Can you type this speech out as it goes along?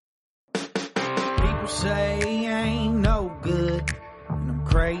say ain't no good, and I'm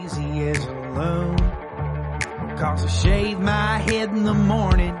crazy as a loon. Cause I shave my head in the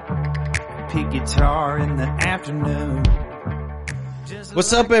morning, pick guitar in the afternoon.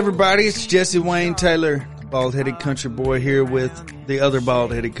 What's up, everybody? It's Jesse Wayne Taylor, bald-headed country boy, here with the other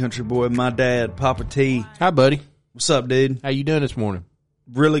bald-headed country boy, my dad, Papa T. Hi, buddy. What's up, dude? How you doing this morning?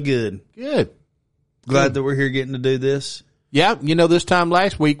 Really good. Good. Glad that we're here getting to do this. Yeah, you know, this time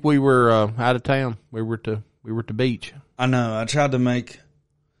last week we were out of town. We were at the beach. I know. I tried to make,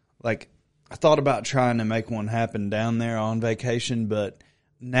 I thought about trying to make one happen down there on vacation, but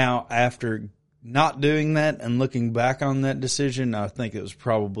now after not doing that and looking back on that decision, I think it was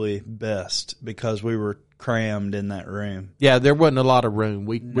probably best because we were crammed in that room. Yeah, there wasn't a lot of room.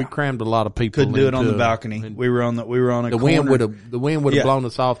 We crammed a lot of people. Couldn't do it on the balcony. We were on a corner. The wind would have blown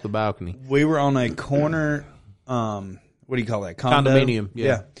us off the balcony. We were on a corner. What do you call that? Condominium.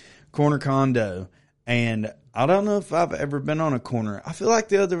 Yeah. Corner condo. And I don't know if I've ever been on a corner. I feel like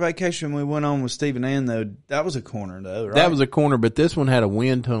the other vacation we went on with Steve and Ann, though, that was a corner, though, right? That was a corner, but this one had a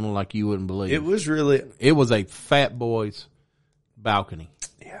wind tunnel like you wouldn't believe. It was really... It was a fat boy's balcony.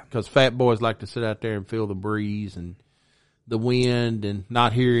 Yeah. Because fat boys like to sit out there and feel the breeze and the wind and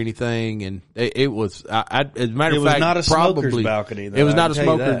not hear anything. And it was, as a matter of fact, it was not a smoker's balcony, though. It was not a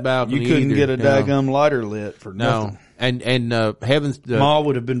smoker's balcony. You couldn't either. get a daggum lighter lit for nothing. And heavens, Ma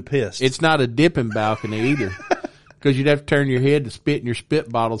would have been pissed. It's not a dipping balcony either, because you'd have to turn your head to spit in your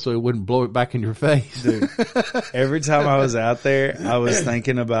spit bottle so it wouldn't blow it back in your face. Dude, every time I was out there, I was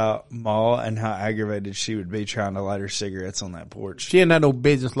thinking about Ma and how aggravated she would be trying to light her cigarettes on that porch. She hadn't had no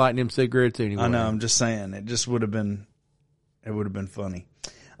business lighting them cigarettes anyway. I know. I'm just saying, it just would have been. It would have been funny.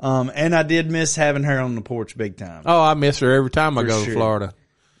 And I did miss having her on the porch big time. Oh, I miss her every time I go to Florida.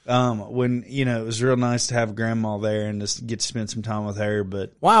 When, it was real nice to have grandma there and just get to spend some time with her,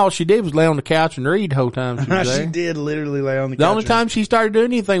 but. Wow, all she did was lay on the couch and read the whole time she was there. She did literally lay on the couch. The only time she started doing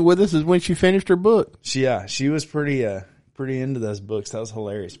anything with us is when she finished her book. She was pretty into those books. That was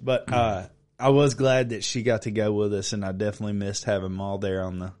hilarious. But, I was glad that she got to go with us, and I definitely missed having Ma there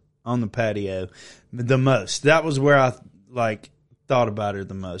on the patio the most. That was where I, thought about her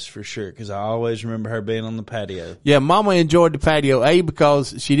the most, for sure, because I always remember her being on the patio. Yeah, Mama enjoyed the patio, A,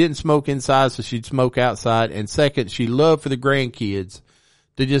 because she didn't smoke inside, so she'd smoke outside, and second, she loved for the grandkids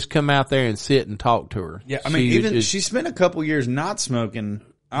to just come out there and sit and talk to her. Yeah, I mean, she spent a couple years not smoking,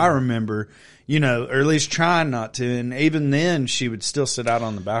 I remember, or at least trying not to, and even then, she would still sit out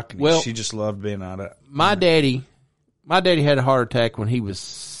on the balcony. Well, she just loved being out of My daddy had a heart attack when he was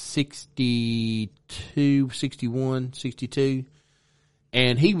 62, 61, 62.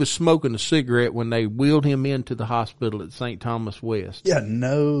 And he was smoking a cigarette when they wheeled him into the hospital at St. Thomas West. Yeah,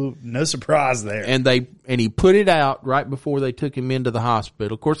 no surprise there. And he put it out right before they took him into the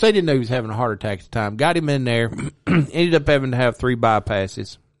hospital. Of course, they didn't know he was having a heart attack at the time. Got him in there, ended up having to have 3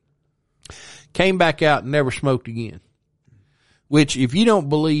 bypasses. Came back out and never smoked again. Which, if you don't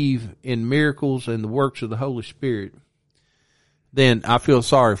believe in miracles and the works of the Holy Spirit, then I feel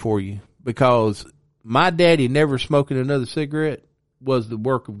sorry for you, because my daddy never smoking another cigarette was the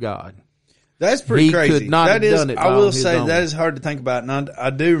work of God. That's pretty crazy. He could not have done it. I will say that is hard to think about, and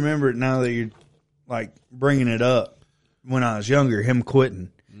I do remember it now that you're bringing it up. When I was younger, him quitting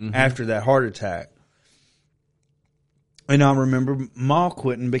after that heart attack, and I remember Ma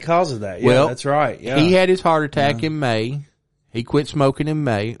quitting because of that. Yeah, well, that's right. Yeah, he had his heart attack in May. He quit smoking in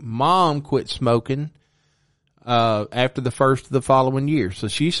May. Mom quit smoking after the first of the following year. So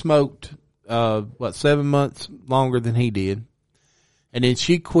she smoked 7 months longer than he did. And then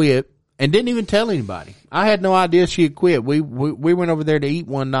she quit and didn't even tell anybody. I had no idea she had quit. We went over there to eat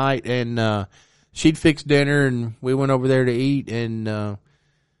one night, and she'd fixed dinner, and we went over there to eat, and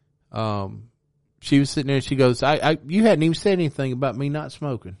she was sitting there, and she goes, you hadn't even said anything about me not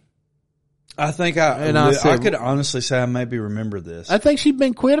smoking. I think I could honestly say I maybe remember this. I think she'd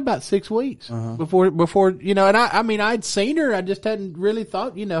been quit about 6 weeks before, and I'd seen her. I just hadn't really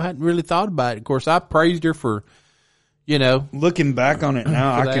thought about it. Of course, I praised her for, looking back on it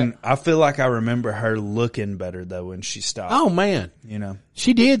now, I feel like I remember her looking better though when she stopped. Oh man.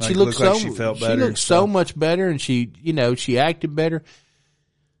 She did. She looked so, she felt better. She looked so much better, and she acted better.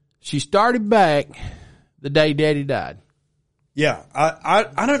 She started back the day Daddy died. Yeah.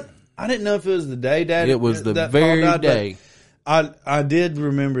 I didn't know if it was the day Daddy. It was the very day. I did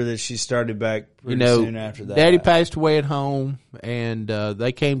remember that she started back pretty soon after that. Daddy passed away at home, and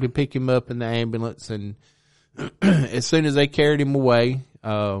they came to pick him up in the ambulance, and as soon as they carried him away,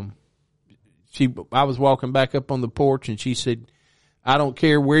 I was walking back up on the porch, and she said, I don't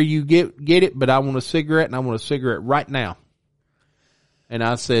care where you get it, but I want a cigarette, and I want a cigarette right now. And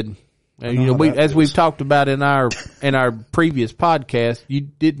I said, And, you know, as we've talked about in our previous podcast, you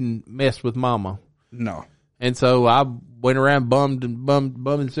didn't mess with Mama. No. And so I went around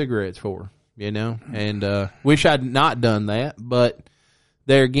bumming cigarettes for her, you know, and wish I'd not done that. But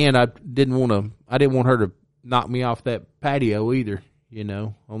there again, I didn't want her to knock me off that patio either, you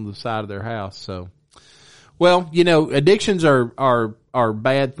know, on the side of their house. So, well, you know, addictions are a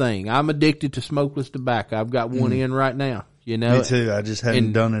bad thing. I'm addicted to smokeless tobacco. I've got one in right now. You know, me too. I just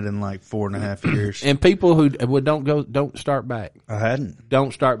hadn't done it in like 4.5 years. And people who don't start back. I hadn't.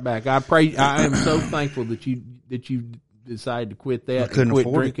 Don't start back. I am so thankful that you decided to quit that and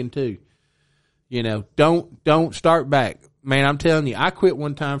quit drinking too. You know, don't start back, man. I'm telling you, I quit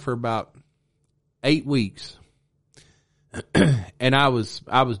one time for about 8 weeks, and I was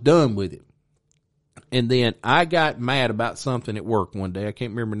done with it. And then I got mad about something at work one day. I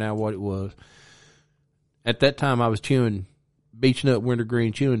can't remember now what it was. At that time, I was chewing beech nut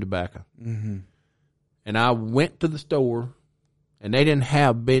wintergreen chewing tobacco. Mm-hmm. And I went to the store, and they didn't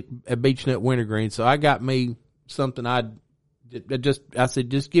have a beech nut wintergreen, so I got me something I said,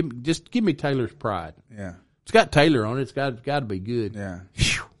 just give me Taylor's Pride. Yeah. It's got Taylor on it. It's got to be good. Yeah.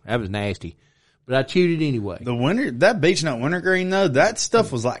 Whew, that was nasty. But I chewed it anyway. That beech nut wintergreen though, that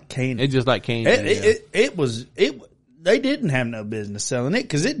stuff was like candy. It's just like candy. They didn't have no business selling it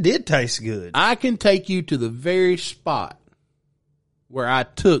because it did taste good. I can take you to the very spot where I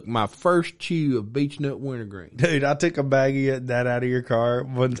took my first chew of beech nut wintergreen. Dude, I took a baggie of that out of your car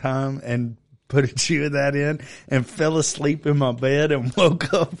one time and put a chew of that in and fell asleep in my bed and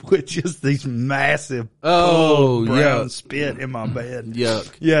woke up with just these massive brown spit in my bed.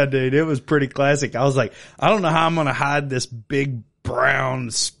 Yuck. Yeah, dude, it was pretty classic. I was like, I don't know how I'm going to hide this big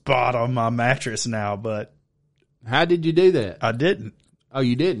brown spot on my mattress now, but. How did you do that? I didn't. Oh,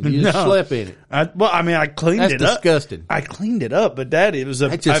 you didn't? You just slept in it. I cleaned it up. That's disgusting. I cleaned it up, but Daddy,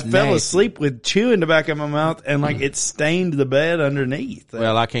 I fell asleep with chewing tobacco in my mouth and like it stained the bed underneath.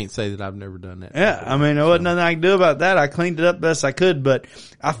 Well, I can't say that I've never done that. Yeah. I mean, there wasn't nothing I could do about that. I cleaned it up best I could, but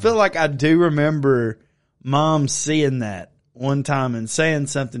I feel like I do remember Mom seeing that one time and saying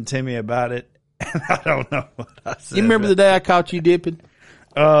something to me about it. And I don't know what I said. You remember the day I caught you dipping?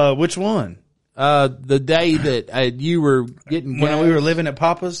 Which one? The day that you were getting gas. When we were living at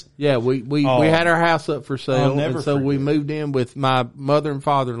Papa's? Yeah, we had our house up for sale, and so we moved in with my mother and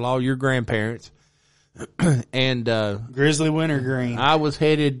father-in-law, your grandparents, and Grizzly Wintergreen. I was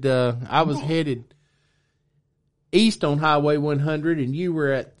headed east on Highway 100, and you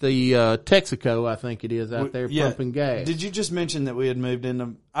were at the Texaco, I think it is, out there pumping gas. Did you just mention that we had moved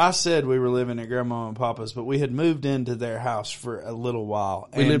into? I said we were living at Grandma and Papa's, but we had moved into their house for a little while.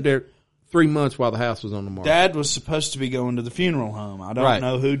 We lived there 3 months while the house was on the market. Dad was supposed to be going to the funeral home. I don't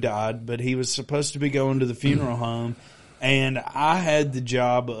know who died, but he was supposed to be going to the funeral home. And I had the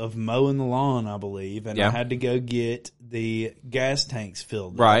job of mowing the lawn, I believe, and I had to go get the gas tanks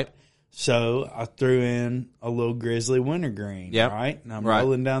filled up. So I threw in a little Grizzly Wintergreen, right? And I'm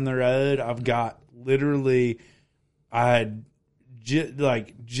rolling down the road. I've got I had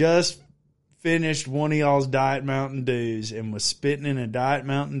just finished one of y'all's Diet Mountain Dews and was spitting in a Diet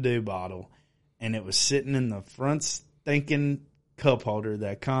Mountain Dew bottle, and it was sitting in the front stinking cup holder,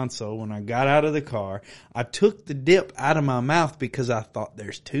 that console. When I got out of the car, I took the dip out of my mouth because I thought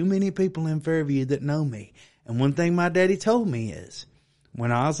there's too many people in Fairview that know me. And one thing my daddy told me is,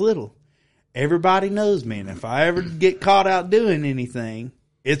 when I was little, everybody knows me, and if I ever get caught out doing anything,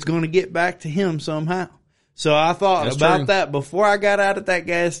 it's going to get back to him somehow. So I thought about that before I got out at that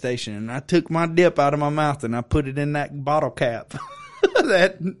gas station, and I took my dip out of my mouth and I put it in that bottle cap.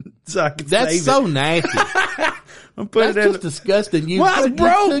 So I could That's save so it. nasty. That's just disgusting. You put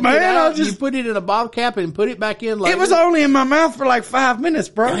it in a bottle cap and put it back in later. It was only in my mouth for like 5 minutes,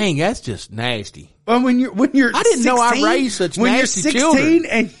 bro. Dang, that's just nasty. But when you're I didn't 16, know I raised such when nasty you're 16 children.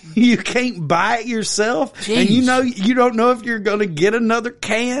 and you can't buy it yourself, Jeez. and you don't know if you're going to get another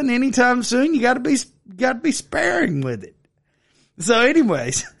can anytime soon, you got to be sparing with it. So,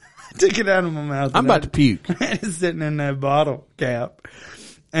 anyways, I took it out of my mouth. I'm about to puke. And it's sitting in that bottle cap,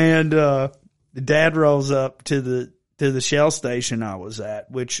 and the dad rolls up to the Shell station I was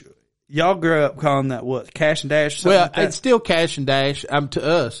at, which y'all grew up calling that what, Cash and Dash? Well, like that? it's still Cash and Dash. To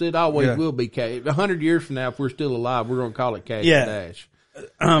us, it always will be Cash. 100 years from now, if we're still alive, we're going to call it Cash and Dash.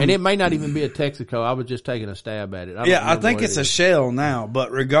 And it may not even be a Texaco. I was just taking a stab at it. I think it's a Shell now,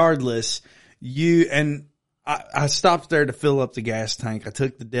 but regardless, I stopped there to fill up the gas tank. I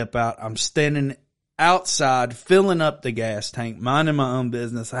took the dip out. I'm standing outside filling up the gas tank, minding my own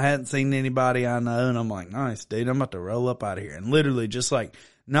business. I hadn't seen anybody I know, and I'm like, nice, dude, I'm about to roll up out of here. And literally just like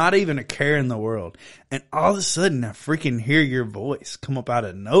Not even a care in the world. And all of a sudden, I freaking hear your voice come up out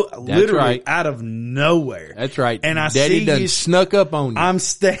of literally out of nowhere. That's right. And I Daddy see done you snuck up on you. I'm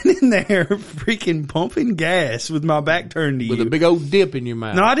standing there freaking pumping gas with my back turned to you. With a big old dip in your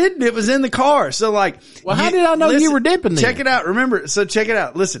mouth. No, I didn't. It was in the car. So like. Well, how did I know you were dipping then? Check it out. Remember. So check it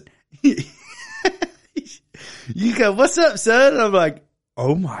out. Listen. You go, what's up, son? And I'm like,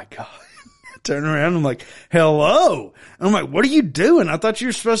 oh my God. Turn around. I'm like, hello. And I'm like, what are you doing? I thought you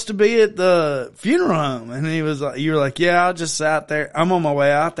were supposed to be at the funeral home. And he was like, you were like, yeah, I just out there. I'm on my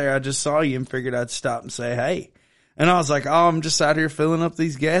way out there. I just saw you and figured I'd stop and say, hey. And I was like, oh, I'm just out here filling up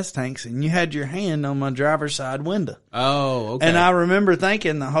these gas tanks. And you had your hand on my driver's side window. Oh, okay. And I remember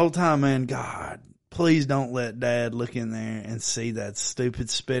thinking the whole time, man, God, please don't let Dad look in there and see that stupid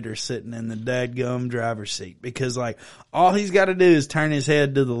spitter sitting in the dadgum driver's seat. Because like, all he's got to do is turn his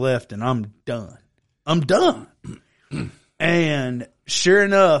head to the left and I'm done. I'm done. And sure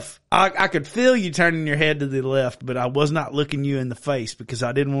enough, I could feel you turning your head to the left, but I was not looking you in the face because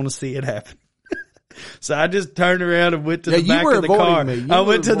I didn't want to see it happen. So I just turned around and went to the back of the car. I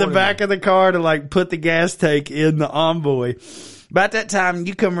went to the back of the car to like put the gas tank in the Envoy. About that time,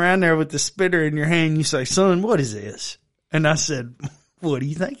 you come around there with the spitter in your hand. You say, son, what is this? And I said, what do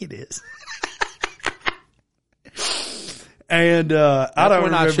you think it is? And I don't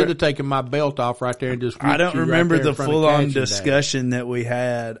remember. I should have taken my belt off right there and just. I don't remember the full on discussion that we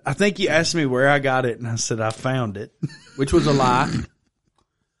had. I think you asked me where I got it, and I said I found it, which was a lie.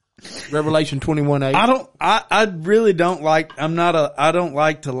 Revelation 21:8. I really don't like. I don't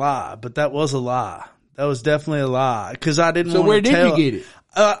like to lie, but that was a lie. That was definitely a lie because I didn't. So where did you get it?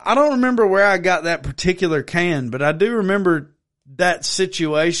 I don't remember where I got that particular can, but I do remember that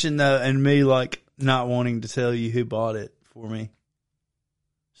situation though, and me like not wanting to tell you who bought it for me.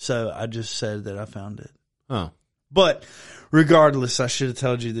 So I just said that I found it. Oh. But regardless, I should have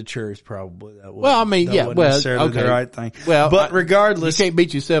told you the truth probably. That well, I mean, yeah, well, necessarily okay. the right thing. Well, but regardless, you can't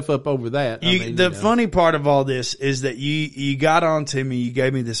beat yourself up over that. The funny part of all this is that you got on to me, you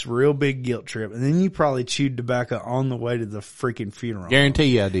gave me this real big guilt trip, and then you probably chewed tobacco on the way to the freaking funeral. Guarantee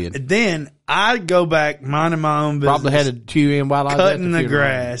you I did. And then I go back minding my own business. Probably had to chew in while I was cutting the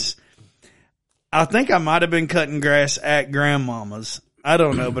grass. I think I might have been cutting grass at Grandmama's. I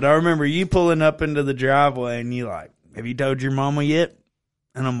don't know, but I remember you pulling up into the driveway and you like, have you told your mama yet?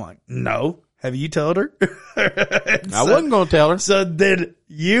 And I'm like, no. Have you told her? I wasn't going to tell her. So then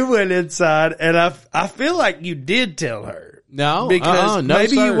you went inside and I feel like you did tell her. No, because no,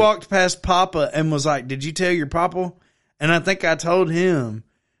 maybe sir. you walked past Papa and was like, did you tell your Papa? And I think I told him,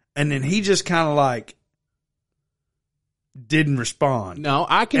 and then he just kind of like didn't respond. No,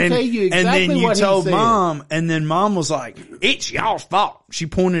 I can tell you exactly what he said. And then you told Mom, and then Mom was like, it's y'all's fault. She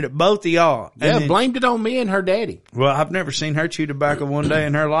pointed at both of y'all. Yeah, and then, blamed it on me and her daddy. Well, I've never seen her chew tobacco one day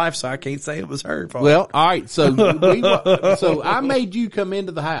in her life, so I can't say it was her fault. Well, all right, so so I made you come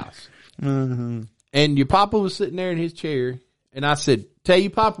into the house. Mm-hmm. And your papa was sitting there in his chair, and I said, tell you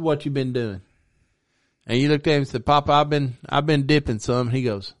Papa what you've been doing. And you looked at him and said, Papa, I've been dipping some. And he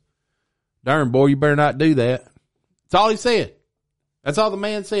goes, darn boy, you better not do that. That's all he said. That's all the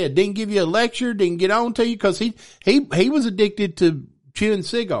man said. Didn't give you a lecture, didn't get on to you, because he was addicted to chewing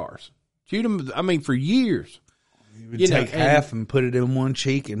cigars. Chewed them, I mean, for years. He would take half and put it in one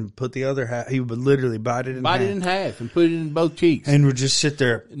cheek and put the other half. He would literally bite it in half and put it in both cheeks. And would just sit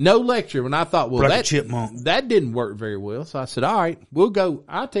there. No lecture. When I thought, well, like a chipmunk. That didn't work very well. So I said, all right, we'll go.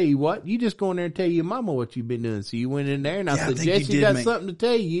 I'll tell you what, you just go in there and tell your mama what you've been doing. So you went in there and I said, Jesse got something to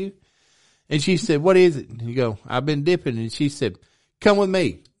tell you. And she said, what is it? And you go, I've been dipping. And she said, come with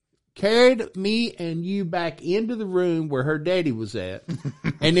me. Carried me and you back into the room where her daddy was at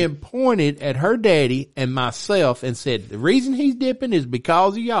and then pointed at her daddy and myself and said, the reason he's dipping is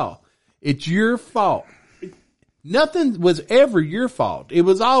because of y'all. It's your fault. Nothing was ever your fault. It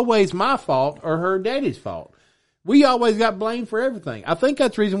was always my fault or her daddy's fault. We always got blamed for everything. I think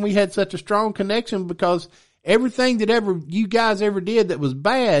that's the reason we had such a strong connection, because everything that you guys ever did that was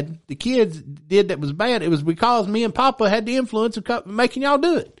bad, the kids did that was bad, it was because me and Papa had the influence of making y'all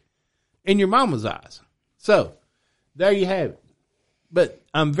do it in your mama's eyes. So there you have it. But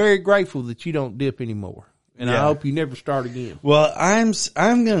I'm very grateful that you don't dip anymore. And I hope you never start again. Well, I'm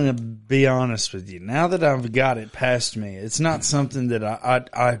going to be honest with you. Now that I've got it past me, it's not something that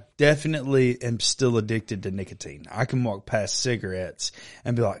I definitely am still addicted to nicotine. I can walk past cigarettes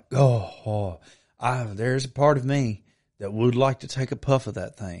and be like, there's a part of me that would like to take a puff of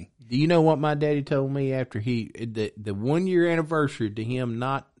that thing. Do you know what my daddy told me after the 1 year anniversary to him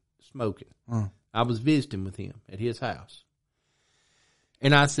not smoking? I was visiting with him at his house.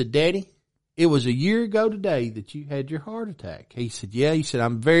 And I said, Daddy, it was a year ago today that you had your heart attack. He said, yeah. He said,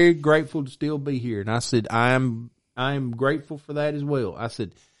 I'm very grateful to still be here. And I said, I am grateful for that as well. I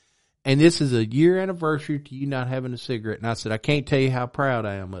said, and this is a year anniversary to you not having a cigarette. And I said, I can't tell you how proud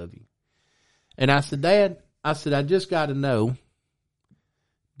I am of you. And I said, Dad, I said, I just got to know,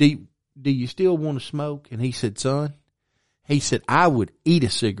 do you still want to smoke? And he said, son, he said, I would eat a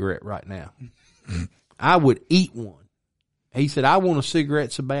cigarette right now. I would eat one. He said, I want a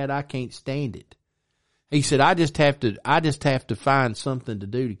cigarette so bad I can't stand it. He said, I just have to find something to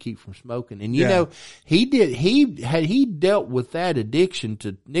do to keep from smoking. And you know, he dealt with that addiction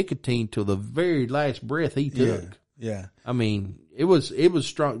to nicotine till the very last breath he took. Yeah. I mean, it was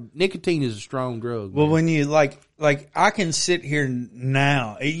strong. Nicotine is a strong drug. Well, man. when you like I can sit here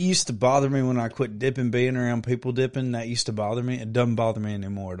now. It used to bother me when I quit dipping, being around people dipping. That used to bother me. It doesn't bother me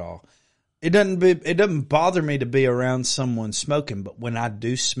anymore at all. It doesn't bother me to be around someone smoking, but when I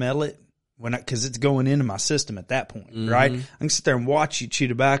do smell it, because it's going into my system at that point, right? I can sit there and watch you chew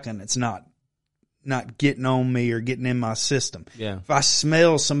tobacco and it's not getting on me or getting in my system. Yeah. If I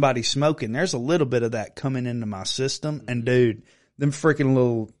smell somebody smoking, there's a little bit of that coming into my system, and dude, them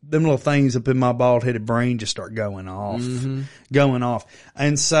little things up in my bald headed brain just start going off.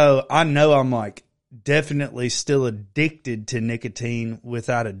 And so I know I'm like definitely still addicted to nicotine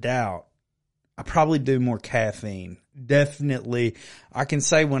without a doubt. I probably do more caffeine. Definitely. I can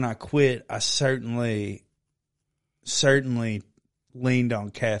say when I quit, I certainly leaned on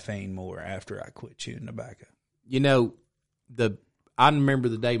caffeine more after I quit chewing tobacco. You know, I remember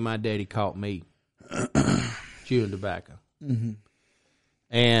the day my daddy caught me chewing tobacco. Mm-hmm.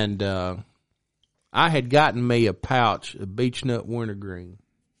 And I had gotten me a pouch of beech nut wintergreen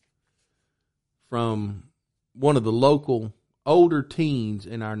from one of the local older teens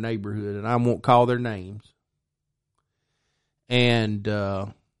in our neighborhood, and I won't call their names. And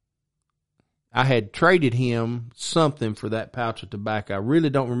I had traded him something for that pouch of tobacco. I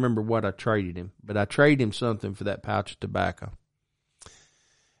really don't remember what I traded him, but I traded him something for that pouch of tobacco.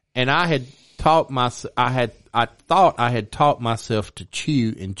 And I had taught I thought I had taught myself to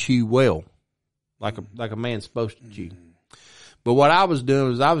chew and chew well, like a man's supposed to chew. But what I was doing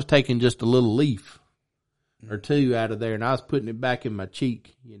was I was taking just a little leaf or two out of there, and I was putting it back in my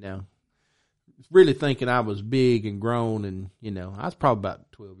cheek, you know, really thinking I was big and grown, and, you know, I was probably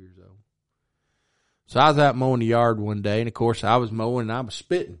about 12 years old. So I was out mowing the yard one day, and of course I was mowing and I was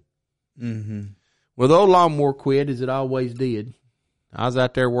spitting. Mm-hmm. Well, the old lawnmower quit, as it always did. I was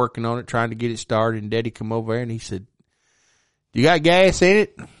out there working on it, trying to get it started, and Daddy come over there and he said, "You got gas in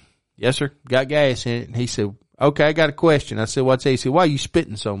it?" "Yes, sir, got gas in it." And he said, "Okay, I got a question." I said, "What's that?" He said, "Why are you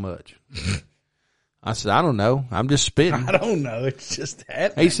spitting so much?" I said, "I don't know. I'm just spitting." I don't know. It's just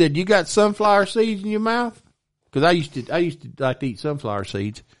happening. He said, "You got sunflower seeds in your mouth?" Because I used to like to eat sunflower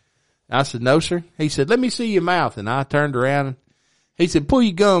seeds. I said, "No, sir." He said, "Let me see your mouth." And I turned around and he said, "Pull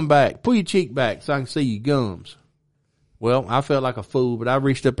your gum back. Pull your cheek back so I can see your gums." Well, I felt like a fool, but I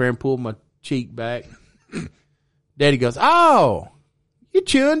reached up there and pulled my cheek back. Daddy goes, "Oh, you're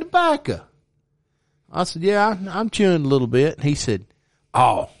chewing tobacco." I said, "Yeah, I'm chewing a little bit." He said,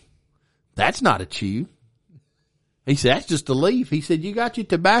 "Oh, that's not a chew." He said, "That's just a leaf." He said, "You got your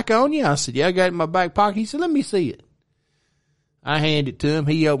tobacco on you?" I said, "Yeah, I got it in my back pocket." He said, "Let me see it." I handed it to him.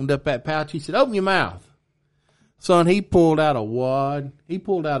 He opened up that pouch. He said, "Open your mouth." Son, he pulled out a wad. He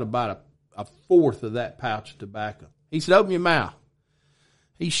pulled out about a fourth of that pouch of tobacco. He said, "Open your mouth."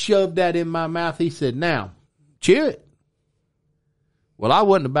 He shoved that in my mouth. He said, "Now, chew it." Well, I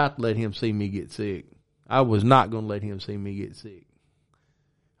wasn't about to let him see me get sick. I was not going to let him see me get sick.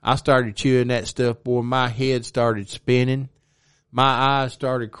 I started chewing that stuff, boy. My head started spinning. My eyes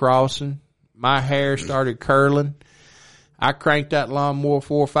started crossing. My hair started curling. I cranked that lawnmower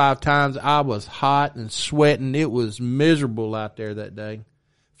 4 or 5 times. I was hot and sweating. It was miserable out there that day.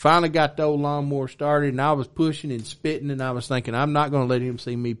 Finally got the old lawnmower started, and I was pushing and spitting, and I was thinking, I'm not going to let him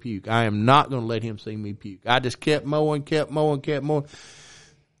see me puke. I am not going to let him see me puke. I just kept mowing. As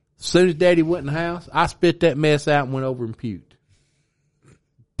soon as Daddy went in the house, I spit that mess out and went over and puked.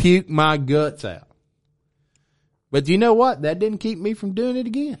 Puked my guts out. But you know what? That didn't keep me from doing it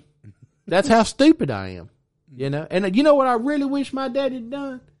again. That's how stupid I am. You know? And you know what I really wish my dad had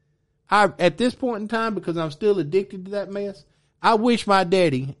done? At this point in time, because I'm still addicted to that mess, I wish my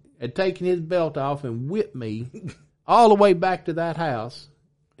daddy had taken his belt off and whipped me all the way back to that house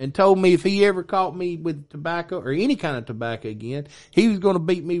and told me if he ever caught me with tobacco or any kind of tobacco again, he was going to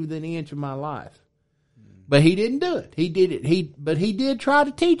beat me within an inch of my life. But he didn't do it. He did it. But he did try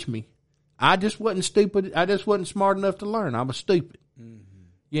to teach me. I just wasn't stupid. I just wasn't smart enough to learn. I was stupid. Mm-hmm.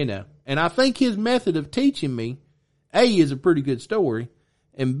 You know, and I think his method of teaching me, A, is a pretty good story,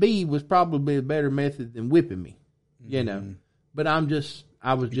 and B, was probably a better method than whipping me, you know. But I was just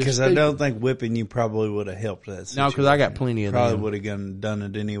because stupid. I don't think whipping you probably would have helped that situation. No, because I got plenty of probably them. would have done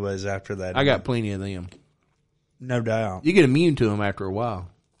it anyways after that. I got plenty of them. No doubt. You get immune to them after a while,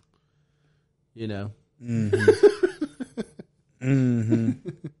 you know.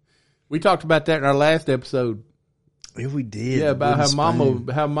 We talked about that in our last episode. Yeah, we did. Yeah, about how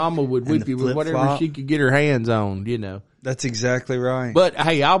mama would whip you with whatever she could get her hands on, you know. That's exactly right. But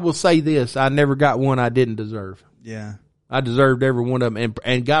hey, I will say this: I never got one I didn't deserve. Yeah, I deserved every one of them,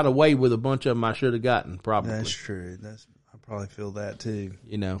 and got away with a bunch of them I should have gotten. Probably that's true. I probably feel that too.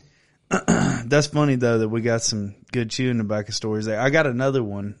 You know, that's funny though that we got some good chewing tobacco stories there. I got another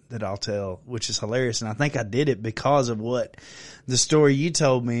one that I'll tell, which is hilarious, and I think I did it because of what the story you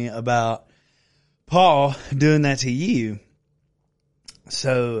told me about Paul doing that to you.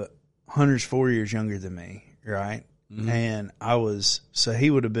 So Hunter's 4 years younger than me, right? Mm-hmm. And so he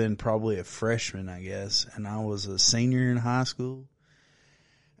would have been probably a freshman, I guess. And I was a senior in high school.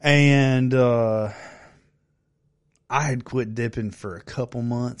 And, I had quit dipping for a couple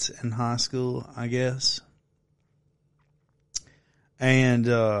months in high school, I guess. And,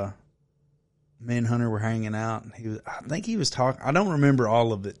 me and Hunter were hanging out, and I think he was talking, I don't remember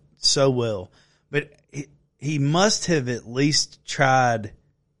all of it so well, but he must have at least tried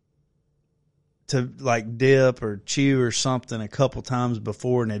to like dip or chew or something a couple times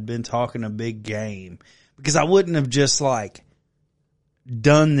before and had been talking a big game, because I wouldn't have just like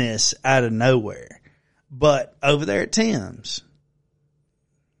done this out of nowhere. But over there at Tim's,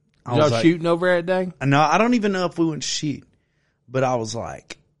 y'all shooting over that day? No, I don't even know if we went to shoot, but I was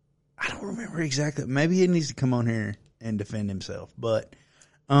like, I don't remember exactly. Maybe he needs to come on here and defend himself, but,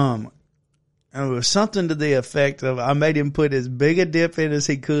 it was something to the effect of I made him put as big a dip in as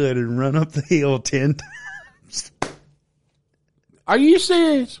he could and run up the hill 10 times. Are you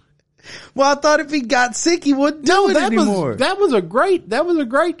serious? Well, I thought if he got sick, he wouldn't do it anymore. That was a great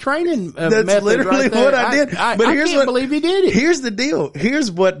training That's method literally right there. what I did. But I can't believe he did it. Here's the deal. Here's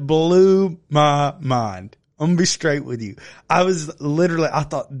what blew my mind. I'm gonna be straight with you. I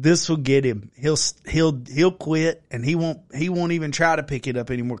thought this will get him. He'll quit, and he won't even try to pick it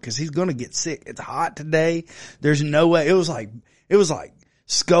up anymore because he's gonna get sick. It's hot today. There's no way. It was like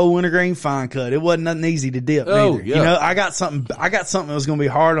skull wintergreen fine cut. It wasn't nothing easy to dip. Oh, neither. yeah. You know, I got something that was gonna be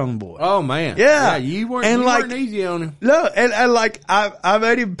hard on the boy. Oh man. Yeah. You weren't easy on him. No, and like I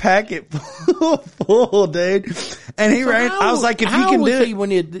made him pack it full, dude. And he ran. I was like, if you can do it,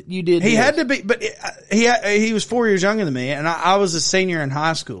 when you did, he had to be. But he was 4 years younger than me, and I was a senior in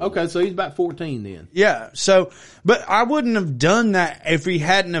high school. Okay, so he's about 14 then. Yeah. So, but I wouldn't have done that if he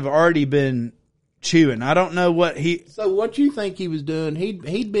hadn't have already been chewing. I don't know what he. So what you think he was doing?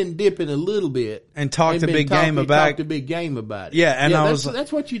 He'd been dipping a little bit and talked a big game about it. Yeah, and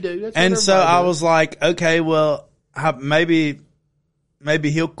that's what you do. That's I was like, okay, well, maybe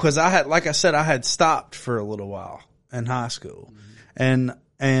he'll, because I had stopped for a little while in high school, and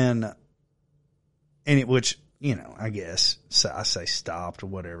it, which, you know, I guess I say stopped or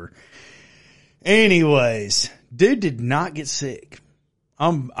whatever. Anyways, dude did not get sick. He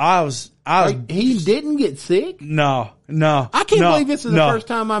didn't get sick? No. I can't believe this is the first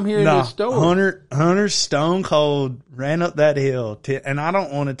time I'm hearing this story. Hunter stone cold ran up that hill. And I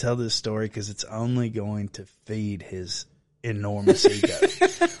don't want to tell this story because it's only going to feed his enormous ego.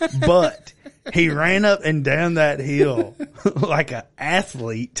 But he ran up and down that hill like an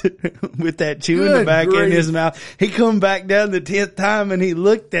athlete with that chewing tobacco in his mouth. He come back down the 10th time and he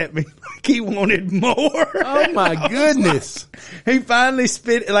looked at me like he wanted more. Oh my goodness. He finally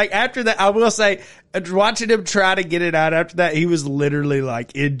spit, like after that, I will say, watching him try to get it out after that, he was literally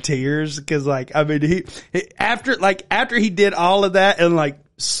like in tears. Cause like, I mean, after he did all of that and like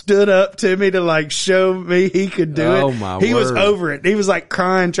stood up to me to like show me he could do it. Oh my He word. was over it. He was like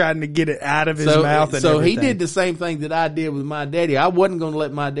crying, trying to get it out of his mouth. And so everything. He did the same thing that I did with my daddy. I wasn't going to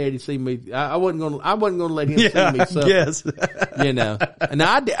let my daddy see me. I wasn't going to let him see me suffer. Yes. You know, and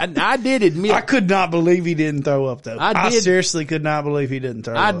I did admit. I could not believe he didn't throw up though. I seriously could not believe he didn't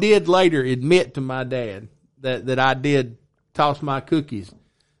throw up. I did later admit to my dad that I did toss my cookies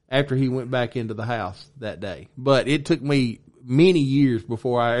after he went back into the house that day. But it took me many years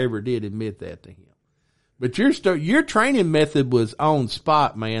before I ever did admit that to him. But your training method was on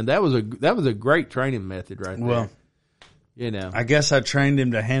spot, man. That was a great training method right there. Well, you know, I guess I trained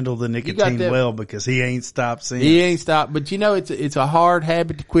him to handle the nicotine well because he ain't stopped since. He ain't stopped. But you know, it's a hard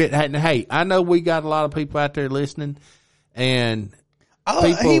habit to quit. And hey, I know we got a lot of people out there listening, and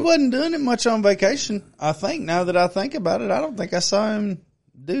he wasn't doing it much on vacation. I think now that I think about it, I don't think I saw him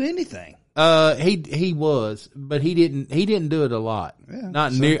do anything. He was, but he didn't do it a lot.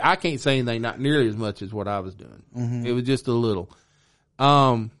 Yeah, I can't say anything, not nearly as much as what I was doing. Mm-hmm. It was just a little.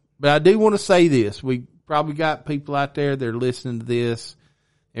 But I do want to say this. We probably got people out there that are listening to this,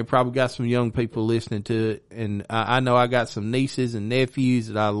 and probably got some young people listening to it. And I know I got some nieces and nephews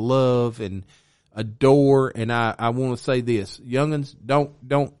that I love and adore. And I want to say this, youngins,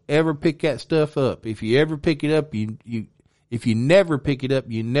 don't ever pick that stuff up. If you ever pick it up, if you never pick it up,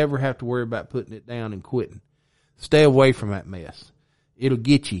 you never have to worry about putting it down and quitting. Stay away from that mess. It'll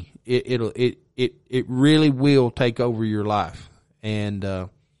get you. It really will take over your life. And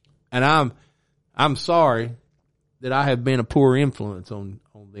I'm sorry that I have been a poor influence on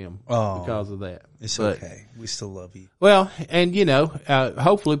them because of that. But okay. We still love you. Well, and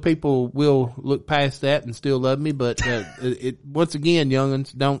hopefully people will look past that and still love me. But once again,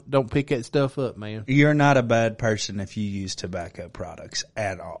 youngins, don't pick that stuff up, man. You're not a bad person if you use tobacco products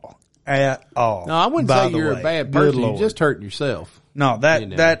at all. At all. No, I wouldn't say you're a bad person. You're just hurting yourself. No,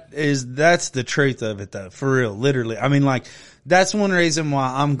 that's the truth of it though. For real, literally. I mean, like, that's one reason why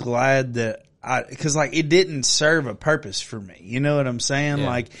I'm glad that cause like it didn't serve a purpose for me. You know what I'm saying? Yeah.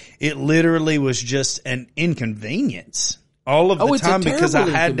 Like it literally was just an inconvenience all of the time because I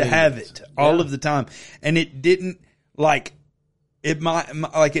had to have it all of the time. And it didn't like, it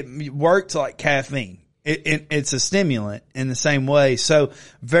worked like caffeine. It's a stimulant in the same way. So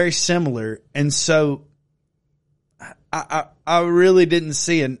very similar. And so I really didn't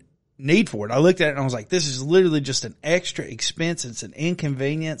see a need for it. I looked at it and I was like, this is literally just an extra expense. It's an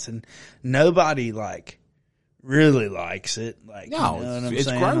inconvenience and nobody like really likes it. Like, no, you know what I'm it's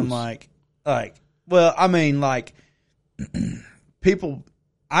saying? gross. I'm like, well, I mean, like people,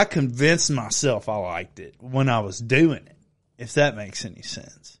 I convinced myself I liked it when I was doing it, if that makes any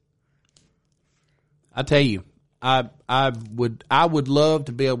sense. I tell you, I would love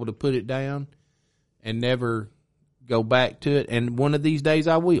to be able to put it down and never go back to it. And one of these days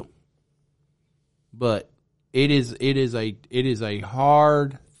I will. But it is a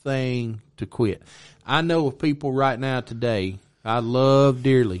hard thing to quit. I know of people right now today I love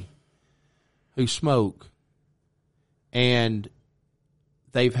dearly who smoke, and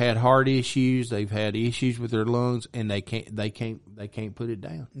they've had heart issues, they've had issues with their lungs, and they can't put it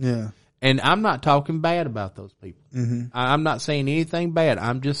down. Yeah. And I'm not talking bad about those people. Mm-hmm. I'm not saying anything bad.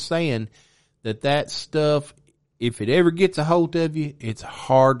 I'm just saying that stuff, if it ever gets a hold of you, it's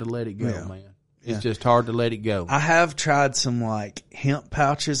hard to let it go, man. It's just hard to let it go. I have tried some like hemp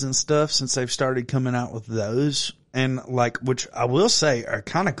pouches and stuff since they've started coming out with those, and like, which I will say are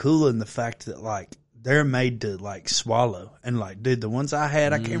kind of cool in the fact that like they're made to like swallow. And like, dude, the ones I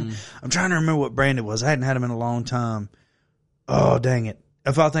had, I'm trying to remember what brand it was. I hadn't had them in a long time. Oh, dang it.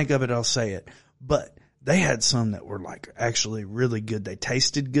 If I think of it, I'll say it. But they had some that were like actually really good. They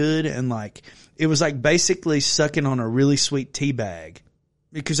tasted good, and like it was like basically sucking on a really sweet tea bag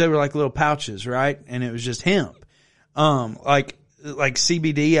because they were like little pouches, right? And it was just hemp. Like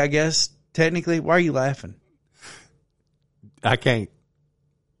CBD, I guess, technically. Why are you laughing? I can't.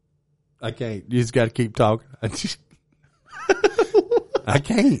 You just got to keep talking. I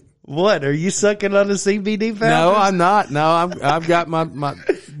can't. What, are you sucking on a CBD pouch? No, I'm not. No, I've got my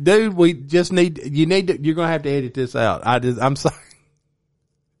dude. We just you're going to have to edit this out. I'm sorry.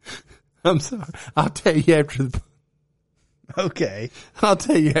 I'm sorry. I'll tell you after the. Okay. I'll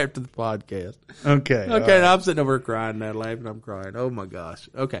tell you after the podcast. Okay. Okay. Right. I'm sitting over crying now, laughing. I'm crying. Oh my gosh.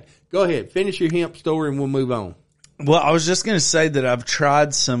 Okay. Go ahead. Finish your hemp story and we'll move on. Well, I was just going to say that I've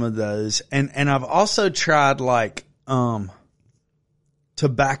tried some of those, and I've also tried like,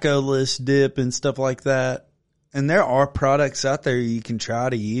 tobacco-less dip and stuff like that. And there are products out there you can try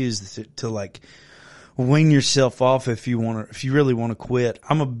to use to like wean yourself off if you really want to quit.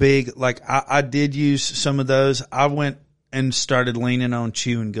 I'm a big, like, I did use some of those. I went and started leaning on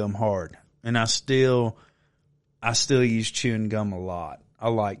chewing gum hard, and I still use chewing gum a lot. I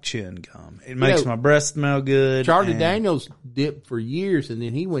like chewing gum. It makes my breath smell good. Charlie Daniels dipped for years, and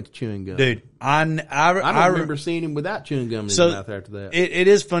then he went to chewing gum. Dude, I don't remember seeing him without chewing gum in his mouth after that. It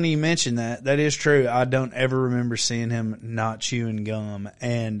is funny you mention that. That is true. I don't ever remember seeing him not chewing gum,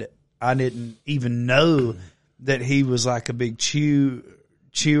 and I didn't even know that he was like a big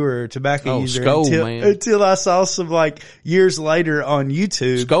chewer, tobacco user until I saw some like years later on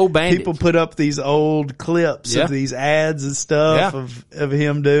YouTube. Skull Bandits. People put up these old clips of these ads and stuff of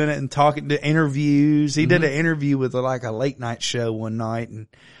him doing it and talking to interviews. He did an interview with like a late night show one night and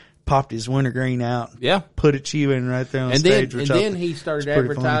popped his wintergreen out. Yeah. Put a chew in right there on stage. And then he started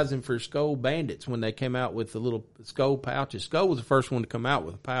advertising for Skull Bandits when they came out with the little Skull pouches. Skull was the first one to come out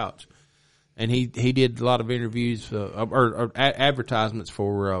with a pouch. And he did a lot of interviews or advertisements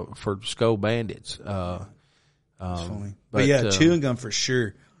for Skull Bandits. That's funny. But yeah, chewing gum for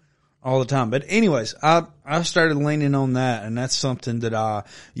sure. All the time. But anyways, I started leaning on that, and that's something that I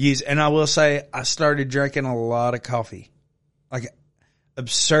use. And I will say I started drinking a lot of coffee. Like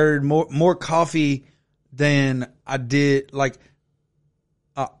absurd, more coffee than I did. Like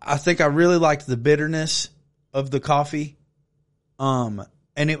I think I really liked the bitterness of the coffee. And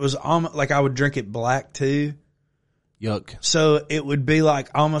it was almost like I would drink it black too. Yuck. So it would be like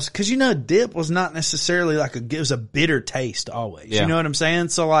almost, cause dip was not necessarily like it was a bitter taste always. Yeah. You know what I'm saying?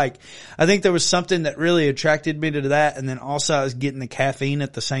 So like, I think there was something that really attracted me to that. And then also I was getting the caffeine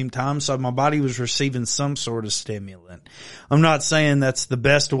at the same time. So my body was receiving some sort of stimulant. I'm not saying that's the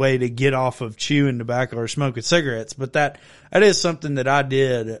best way to get off of chewing tobacco or smoking cigarettes, but that is something that I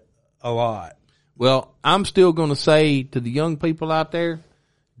did a lot. Well, I'm still going to say to the young people out there,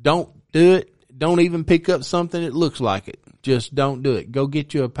 don't do it. Don't even pick up something that looks like it. Just don't do it. Go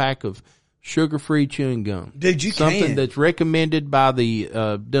get you a pack of sugar-free chewing gum. Dude, something that's recommended by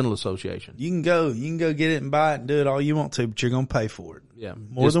the Dental Association. You can go get it and buy it and do it all you want to, but you're going to pay for it. Yeah.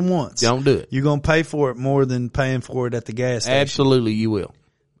 More than once. Don't do it. You're going to pay for it more than paying for it at the gas station. Absolutely you will.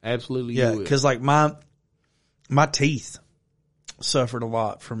 Absolutely you will. Yeah, cuz like my teeth suffered a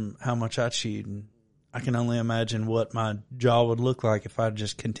lot from how much I chewed, and I can only imagine what my jaw would look like if I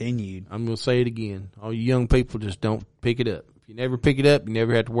just continued. I'm going to say it again. All you young people, just don't pick it up. If you never pick it up, you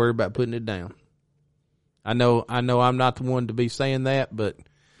never have to worry about putting it down. I know I'm not the one to be saying that, but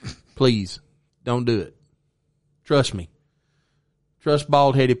please don't do it. Trust me. Trust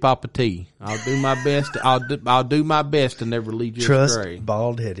bald-headed Papa T. I'll do my best. I'll do my best to never lead you astray. Trust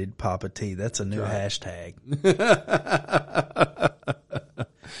bald-headed Papa T. That's a new hashtag.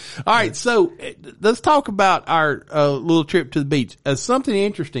 All right, so let's talk about our little trip to the beach. Something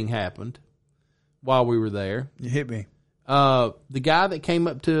interesting happened while we were there. You hit me. The guy that came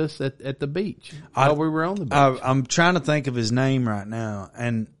up to us at the beach while we were on the beach. I'm trying to think of his name right now.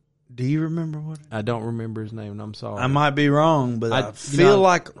 And do you remember what? I don't remember his name, and I'm sorry. I might be wrong, but I feel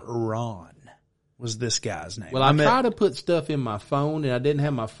like Ron was this guy's name. Well, I tried to put stuff in my phone, and I didn't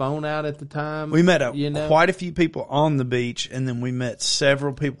have my phone out at the time. We met quite a few people on the beach, and then we met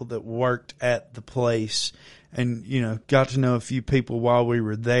several people that worked at the place, and, got to know a few people while we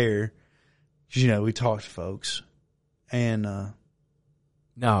were there. We talked to folks. And,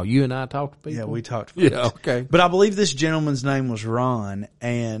 no, you and I talked to people? Yeah, we talked to folks. Yeah, okay. But I believe this gentleman's name was Ron,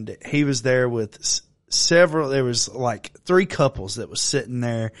 and he was there with there was like 3 couples that was sitting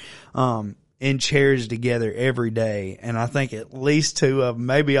there, in chairs together every day, and I think at least 2 of them,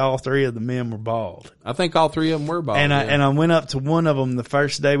 maybe all 3 of the men were bald. I think all 3 of them were bald. And I went up to one of them the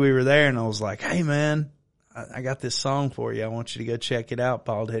first day we were there, and I was like, "Hey man, I got this song for you. I want you to go check it out,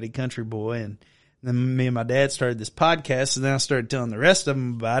 Bald Headed Country Boy." And then me and my dad started this podcast, and then I started telling the rest of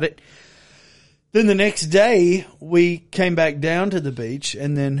them about it. Then the next day, we came back down to the beach,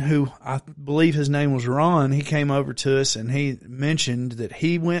 and then I believe his name was Ron, he came over to us, and he mentioned that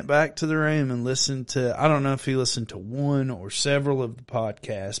he went back to the room and listened to, I don't know if he listened to one or several of the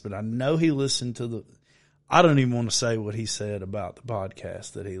podcasts, but I know he listened to I don't even want to say what he said about the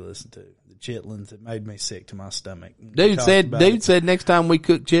podcast that he listened to. The chitlins that made me sick to my stomach. Dude said next time we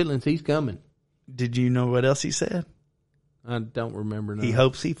cook chitlins, he's coming. Did you know what else he said? I don't remember now. He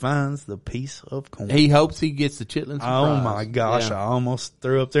hopes he finds the piece of corn. He hopes he gets the chitlins surprise. Oh my gosh, yeah. I almost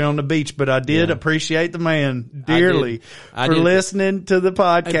threw up there on the beach, but I did appreciate the man dearly for listening to the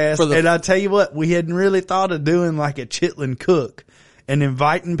podcast. And I tell you what, we hadn't really thought of doing like a chitlin cook and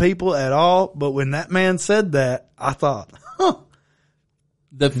inviting people at all, but when that man said that, I thought,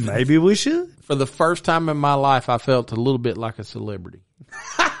 maybe we should. For the first time in my life, I felt a little bit like a celebrity.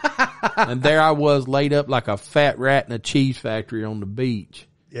 And there I was laid up like a fat rat in a cheese factory on the beach.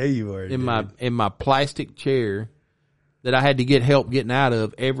 Yeah, you were. In my plastic chair that I had to get help getting out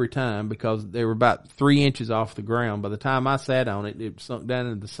of every time because they were about 3 inches off the ground. By the time I sat on it, it sunk down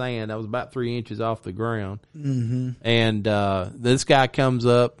into the sand. I was about 3 inches off the ground. Mm-hmm. And this guy comes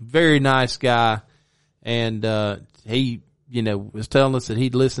up, very nice guy, and he was telling us that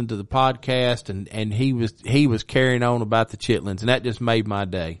he'd listened to the podcast and he was carrying on about the chitlins, and that just made my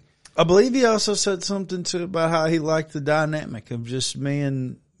day. I believe he also said something too about how he liked the dynamic of just me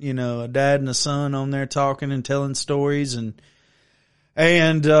and, a dad and a son on there talking and telling stories and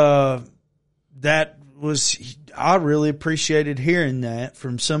that was, I really appreciated hearing that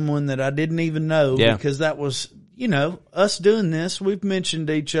from someone that I didn't even know because that was, us doing this, we've mentioned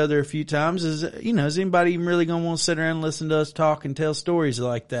to each other a few times is anybody even really going to want to sit around and listen to us talk and tell stories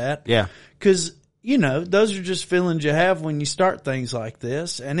like that? Yeah. 'Cause you know, those are just feelings you have when you start things like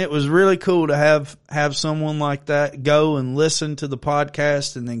this. And it was really cool to have someone like that go and listen to the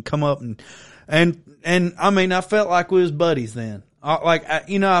podcast and then come up and I mean, I felt like we was buddies then.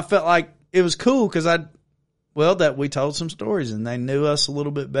 I felt like it was cool because that we told some stories and they knew us a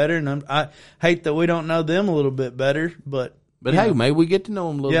little bit better. And I hate that we don't know them a little bit better, but hey, maybe we get to know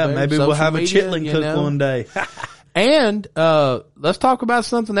them a little better. Yeah, maybe we'll have a chitlin cook one day. And let's talk about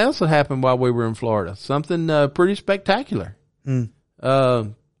something else that happened while we were in Florida. Something pretty spectacular.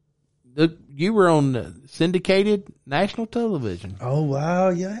 You were on syndicated national television. Oh, wow.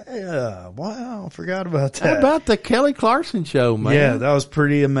 Yeah. Wow. I forgot about that. How about the Kelly Clarkson show, man? Yeah, that was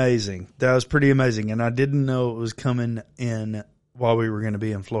pretty amazing. And I didn't know it was coming in while we were going to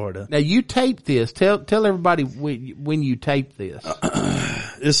be in Florida. Now, you taped this. Tell everybody when you taped this.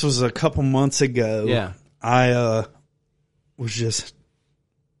 This was a couple months ago. Yeah. I was just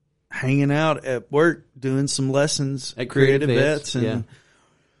hanging out at work doing some lessons at Creative Vets. And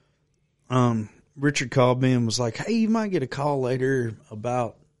Richard called me and was like, hey, you might get a call later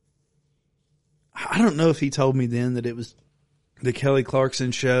about, I don't know if he told me then that it was the Kelly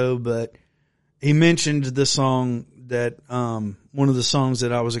Clarkson show, but he mentioned the song that, one of the songs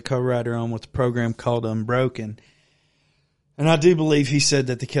that I was a co-writer on with the program called Unbroken. And I do believe he said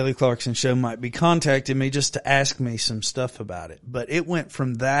that the Kelly Clarkson show might be contacting me just to ask me some stuff about it. But it went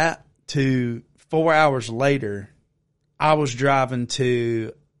from that to 4 hours later, I was driving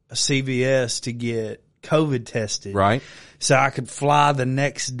to a CVS to get COVID tested. Right. So I could fly the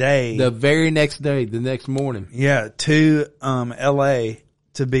next day. The very next day, the next morning. Yeah, to LA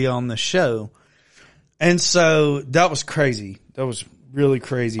to be on the show. And so that was crazy. That was really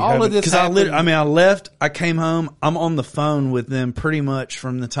crazy. All of this because I left, I came home, I'm on the phone with them pretty much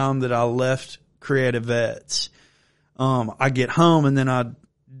from the time that I left Creative Vets. I get home and then I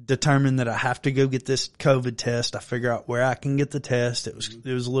determine that I have to go get this COVID test. I figure out where I can get the test. It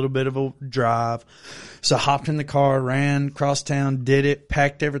was a little bit of a drive. So I hopped in the car, ran across town, did it,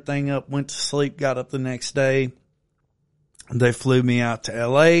 packed everything up, went to sleep, got up the next day. They flew me out to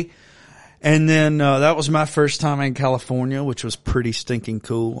LA. And then, that was my first time in California, which was pretty stinking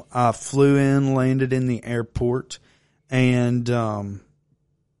cool. I flew in, landed in the airport, and,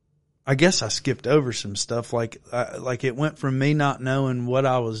 I guess I skipped over some stuff. Like it went from me not knowing what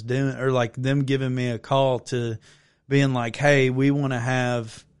I was doing or like them giving me a call to being like, hey, we're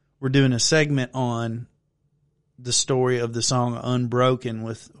doing a segment on the story of the song Unbroken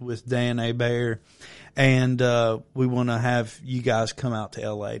with Dan Bear. And, we want to have you guys come out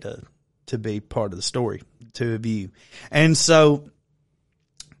to LA to be part of the story, the two of you. And so,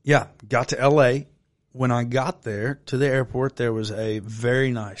 yeah, got to LA. When I got there to the airport, there was a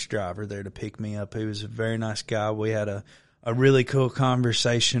very nice driver there to pick me up. He was a very nice guy. We had a really cool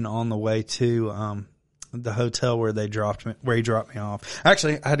conversation on the way to, the hotel where he dropped me off.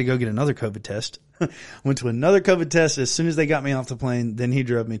 Actually, I had to go get another COVID test. Went to another COVID test as soon as they got me off the plane. Then he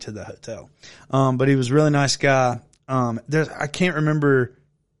drove me to the hotel. But he was a really nice guy. I can't remember.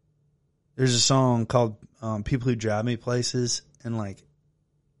 There's a song called, People Who Drive Me Places. And like,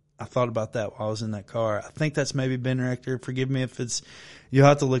 I thought about that while I was in that car. I think that's maybe Ben Rector. Forgive me if you'll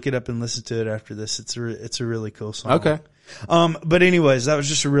have to look it up and listen to it after this. It's a really cool song. Okay. But anyways, that was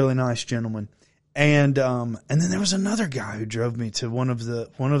just a really nice gentleman. And then there was another guy who drove me to one of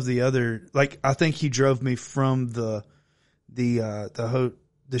the other, like, I think he drove me from the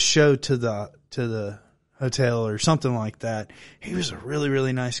show to the hotel or something like that. He was a really,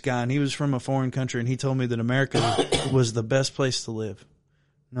 really nice guy, and he was from a foreign country, and he told me that America was the best place to live.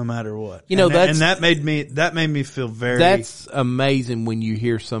 No matter what. You know, that made me feel very. That's amazing when you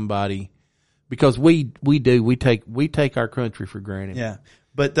hear somebody, because we take our country for granted. Yeah.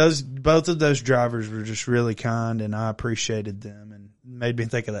 But both of those drivers were just really kind, and I appreciated them, and made me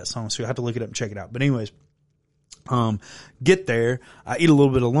think of that song. So I have to look it up and check it out. But anyways, get there. I eat a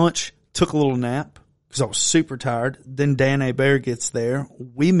little bit of lunch, took a little nap because I was super tired. Then Dan Bear gets there.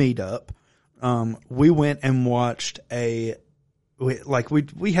 We meet up. We went and watched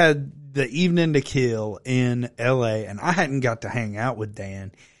we had the evening to kill in LA, and I hadn't got to hang out with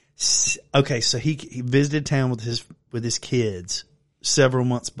Dan. Okay. So he visited town with his kids several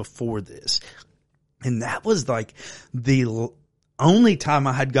months before this. And that was like the only time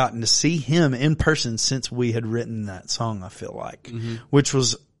I had gotten to see him in person since we had written that song, I feel like, which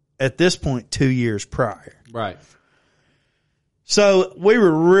was at this point 2 years prior. Right. So we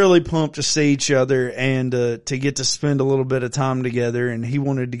were really pumped to see each other and to get to spend a little bit of time together. And he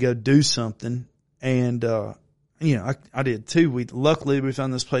wanted to go do something, and I did too. Luckily we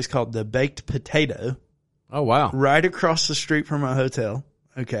found this place called the Baked Potato. Oh wow! Right across the street from our hotel.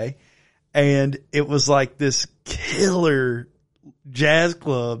 Okay, and it was like this killer jazz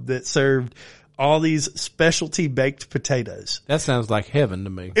club that served all these specialty baked potatoes. That sounds like heaven to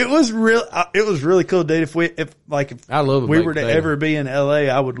me. It was really cool, dude. If we were to ever be in LA,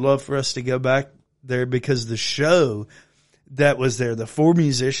 I would love for us to go back there, because the show that was there, the 4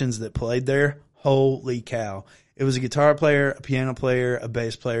 musicians that played there, holy cow. It was a guitar player, a piano player, a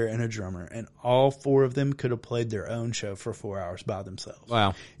bass player, and a drummer. And all 4 of them could have played their own show for 4 hours by themselves.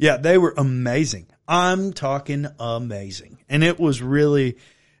 Wow. Yeah, they were amazing. I'm talking amazing. And it was really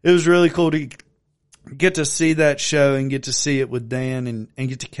cool to get to see that show and get to see it with Dan and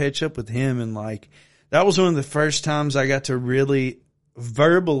get to catch up with him. And like, that was one of the first times I got to really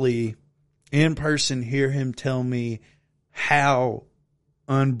verbally in person hear him tell me how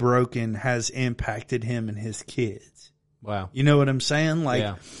Unbroken has impacted him and his kids. Wow. You know what I'm saying? Like,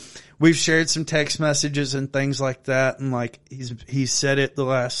 yeah. We've shared some text messages and things like that. And like, he said it the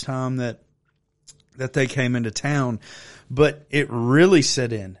last time that they came into town, but it really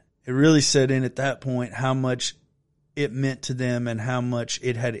set in. It really set in at that point how much it meant to them and how much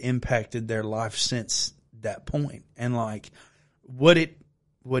it had impacted their life since that point, and like what it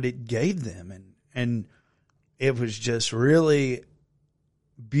gave them. And it was just really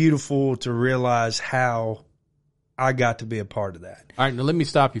beautiful to realize how I got to be a part of that. All right, now let me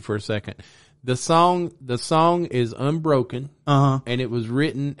stop you for a second. The song is Unbroken, and it was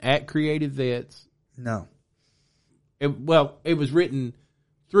written at Creative Vets. No. It was written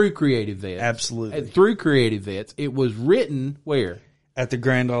through Creative Vets. Absolutely. Through Creative Vets. It was written where? At the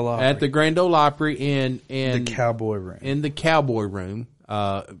Grand Ole Opry. At the Grand Ole Opry in the Cowboy Room. In the Cowboy Room.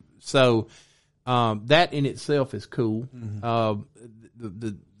 So that in itself is cool. Mm-hmm.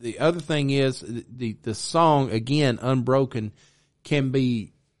 The other thing is the song, again, Unbroken, can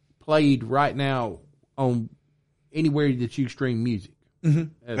be played right now on anywhere that you stream music.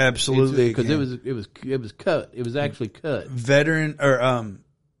 Mm-hmm. Absolutely, because it was cut. It was actually cut.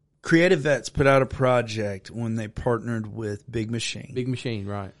 Creative Vets put out a project when they partnered with Big Machine. Big Machine,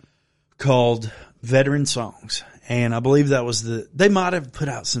 right? Called Veteran Songs, and I believe that was they might have put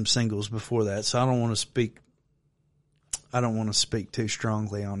out some singles before that, so I don't want to speak too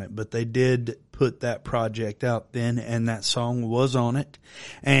strongly on it, but they did put that project out then, and that song was on it.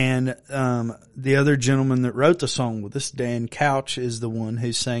 And the other gentleman that wrote the song with us, Dan Couch, is the one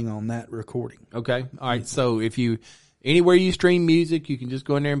who sang on that recording. Okay. All right. So if anywhere you stream music, you can just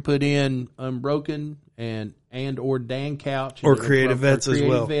go in there and put in Unbroken and or Dan Couch. Or Creative Vets as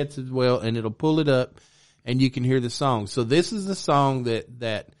well. Creative Vets as well, and it'll pull it up, and you can hear the song. So this is the song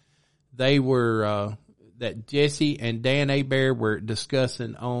that they were... that Jesse and Dan Hebert were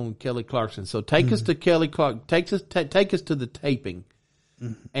discussing on Kelly Clarkson. So take us to Kelly Clark. Take us to the taping,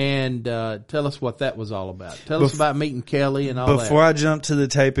 and tell us what that was all about. Tell us about meeting Kelly and all that. Before I jump to the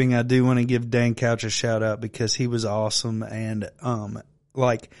taping, I do want to give Dan Couch a shout out, because he was awesome, and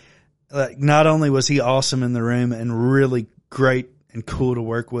like not only was he awesome in the room and really great and cool to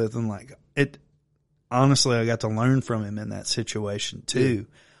work with, and like it. Honestly, I got to learn from him in that situation too.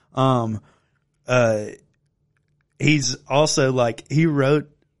 He's also like, he wrote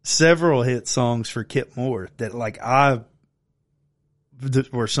several hit songs for Kip Moore that like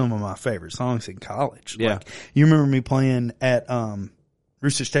were some of my favorite songs in college. Yeah. Like, you remember me playing at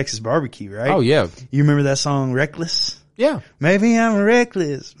Rooster's Texas Barbecue, right? Oh yeah. You remember that song Reckless? Yeah. Maybe I'm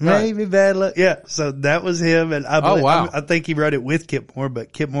reckless. Maybe bad luck. Yeah. So that was him, and I think he wrote it with Kip Moore,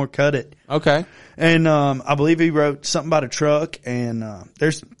 but Kip Moore cut it. Okay. And I believe he wrote something about a truck, and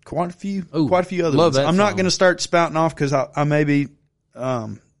there's quite a few other ones. I'm not going to start spouting off, because I might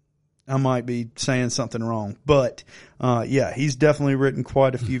be saying something wrong, but yeah, he's definitely written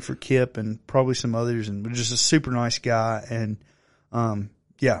quite a few for Kip and probably some others, and just a super nice guy. And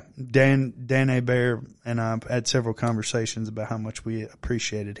yeah, Dan Hebert and I had several conversations about how much we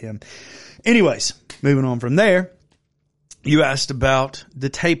appreciated him. Anyways, moving on from there, you asked about the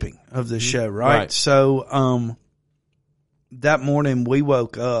taping of the show, right? So, that morning we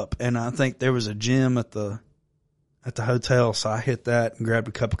woke up, and I think there was a gym at the hotel, so I hit that and grabbed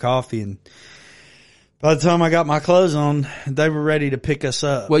a cup of coffee, and by the time I got my clothes on, they were ready to pick us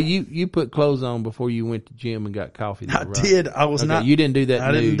up. Well, you put clothes on before you went to gym and got coffee, though, I did. I was not. You didn't do that.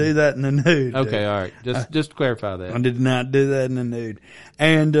 I didn't do that in the nude. Okay, dude. all right. Just clarify that. I did not do that in the nude.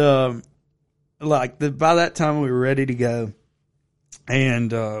 And by that time we were ready to go,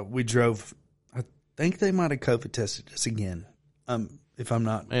 and we drove. I think they might have COVID tested us again. If I'm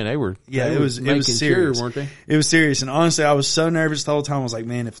not, man, they were. Yeah, it was serious, sure, weren't they? It was serious, and honestly, I was so nervous the whole time. I was like,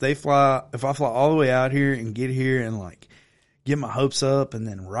 man, if I fly all the way out here and get here and like get my hopes up. And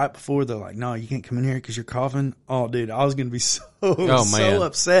then right before they're like, no, you can't come in here because you're coughing. Oh, dude, I was going to be so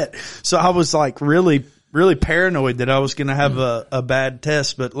upset. So I was like really paranoid that I was going to have a bad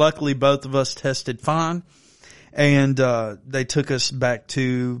test, but luckily both of us tested fine. And, they took us back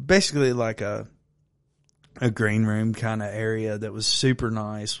to basically like a green room kind of area that was super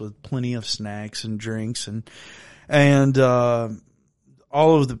nice with plenty of snacks and drinks and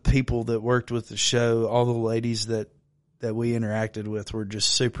all of the people that worked with the show, all the ladies that we interacted with were just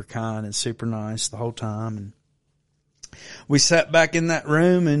super kind and super nice the whole time. And we sat back in that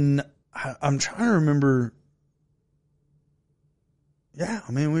room and I'm trying to remember. Yeah,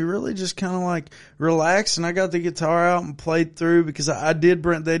 I mean, we really just kind of like relaxed, and I got the guitar out and played through because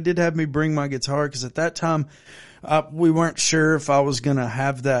they did have me bring my guitar because at that time we weren't sure if I was going to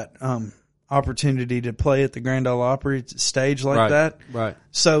have that opportunity to play at the Grand Ole Opry stage like that. Right.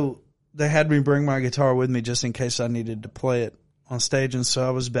 So they had me bring my guitar with me just in case I needed to play it on stage, and so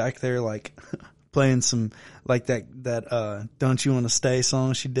I was back there like playing some like that Don't You Want to Stay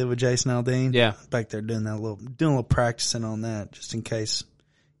song she did with Jason Aldean. Yeah. Back there doing a little practicing on that just in case,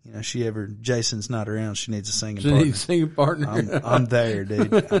 Jason's not around, she needs a singing partner. I'm there,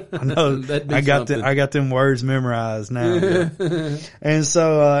 dude. I know I got them words memorized now. And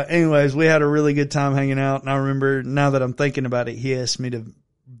so, anyways, we had a really good time hanging out. And I remember now that I'm thinking about it, he asked me to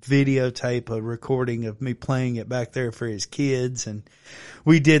videotape a recording of me playing it back there for his kids. And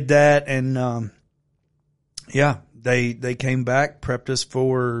we did that. And, yeah, they came back, prepped us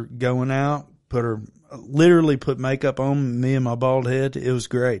for going out, literally put makeup on me and my bald head. It was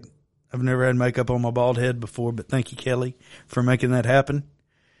great. I've never had makeup on my bald head before, but thank you, Kelly, for making that happen.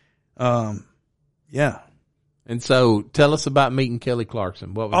 Yeah. And so tell us about meeting Kelly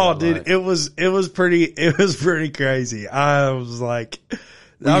Clarkson. What was dude, like? It was pretty crazy. I was like,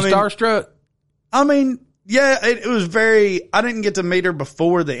 were you starstruck? I mean, yeah, it was I didn't get to meet her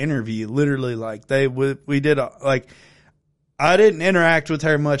before the interview. Literally, like we did I didn't interact with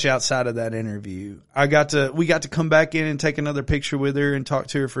her much outside of that interview. We got to come back in and take another picture with her and talk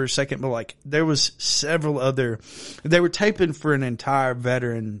to her for a second. But like, there was they were taping for an entire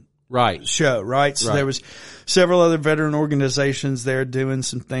veteran show, right? So there was several other veteran organizations there doing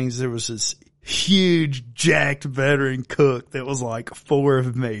some things. There was this huge jacked veteran cook that was like 4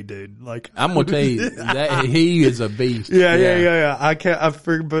 of me, dude. Like, I'm gonna tell you that he is a beast. Yeah. I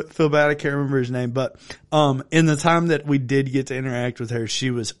feel bad I can't remember his name, but in the time that we did get to interact with her, she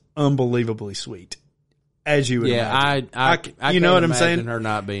was unbelievably sweet, as you would imagine. I you know what I'm saying? Her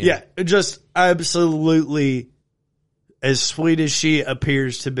not being, just absolutely as sweet as she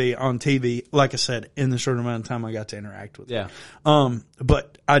appears to be on TV. Like I said, in the short amount of time I got to interact with her.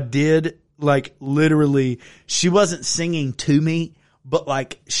 But I did. Like, literally, she wasn't singing to me, but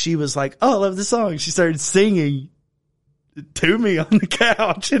like, she was like, oh, I love the song. She started singing to me on the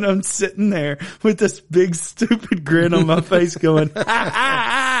couch, and I'm sitting there with this big stupid grin on my face going,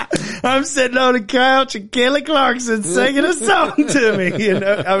 I'm sitting on the couch and Kelly Clarkson singing a song to me,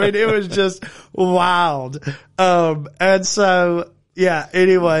 I mean, it was just wild. And so, yeah,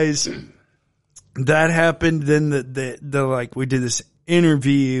 anyways, that happened. Then we did this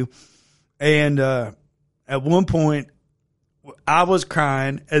interview. And, at one point I was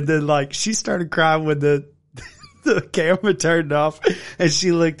crying, and then like she started crying when the camera turned off, and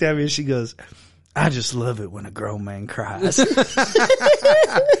she looked at me and she goes, I just love it when a grown man cries.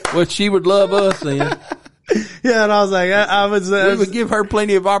 Well, she would love us then. Yeah. And I was like, we would give her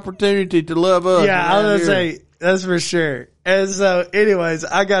plenty of opportunity to love us. Yeah. I was going to say, that's for sure. And so, anyways,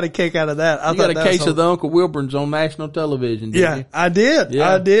 I got a kick out of that. You got a case of the Uncle Wilburns on national television, didn't you? I did.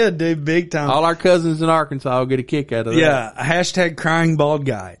 Yeah. I did, dude, big time. All our cousins in Arkansas will get a kick out of that. Yeah, hashtag crying bald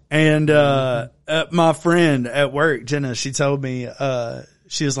guy. And my friend at work, Jenna, she told me,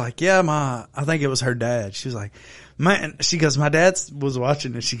 she was like, I think it was her dad. She was like, she goes, my dad was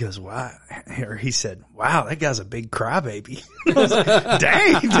watching, and she goes, wow. Or he said, wow, that guy's a big crybaby. I was like,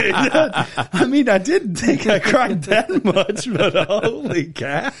 dang, dude. I mean, I didn't think I cried that much, but holy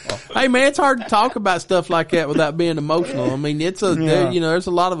cow. Hey man, it's hard to talk about stuff like that without being emotional. I mean, there's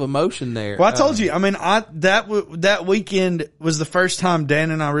a lot of emotion there. Well, I told you, I mean, that weekend was the first time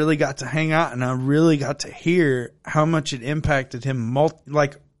Dan and I really got to hang out, and I really got to hear how much it impacted him,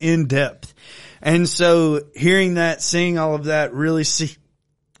 in depth. And so hearing that, seeing all of that, really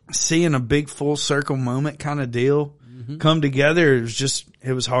seeing a big full circle moment kind of deal come together,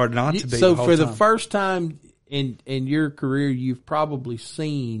 it was hard not to be. So for the first time in your career, you've probably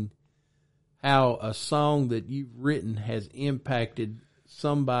seen how a song that you've written has impacted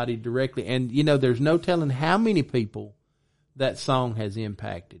somebody directly. And there's no telling how many people that song has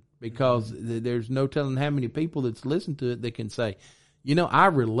impacted. because there's no telling how many people that's listened to it that can say, I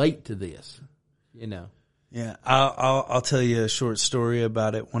relate to this, Yeah, I'll tell you a short story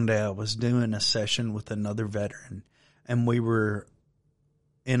about it. One day I was doing a session with another veteran, and we were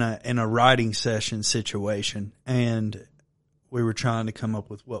in a writing session situation, and we were trying to come up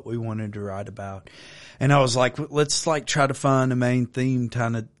with what we wanted to write about. And I was like, let's try to find a main theme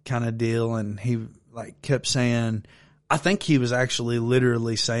kind of deal. And he kept saying, I think he was actually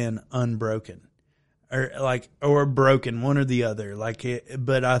literally saying unbroken or broken, one or the other.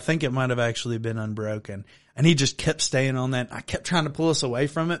 But I think it might have actually been unbroken. And he just kept staying on that. I kept trying to pull us away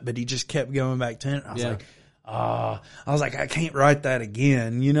from it, but he just kept going back to it. I was like, I can't write that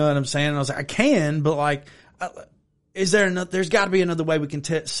again. You know what I'm saying? And I was like, I can, but is there there's got to be another way we can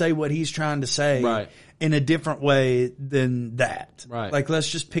say what he's trying to say in a different way than that. Right. Let's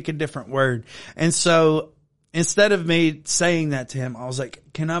just pick a different word. And so instead of me saying that to him, I was like,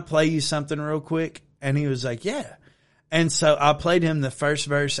 can I play you something real quick? And he was like, yeah. And so I played him the first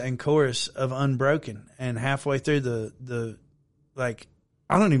verse and chorus of Unbroken. And halfway through the I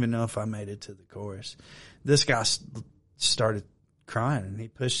don't even know if I made it to the chorus. This guy started crying, and he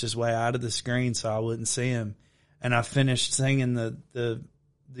pushed his way out of the screen so I wouldn't see him. And I finished singing the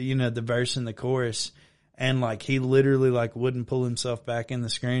verse and the chorus, and he literally wouldn't pull himself back in the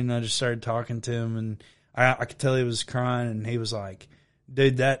screen. And I just started talking to him, and I could tell he was crying, and he was like,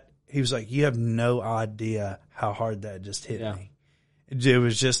 dude, he was like, you have no idea how hard that just hit me. It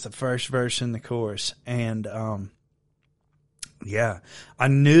was just the first verse and the chorus. And, I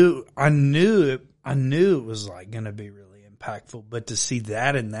knew it was going to be really impactful, but to see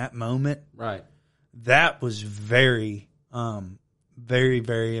that in that moment, that was very, very,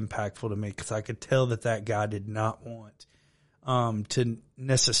 very impactful to me, because I could tell that guy did not want to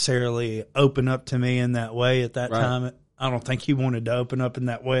necessarily open up to me in that way at that time. I don't think he wanted to open up in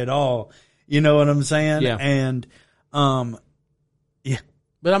that way at all. You know what I'm saying? Yeah. And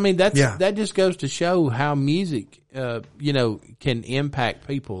But I mean, that just goes to show how music, can impact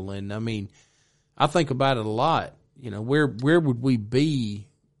people. And I mean, I think about it a lot. Where would we be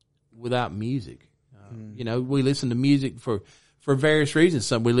without music? We listen to music for various reasons.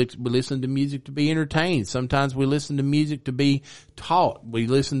 Some we listen to music to be entertained. Sometimes we listen to music to be taught. We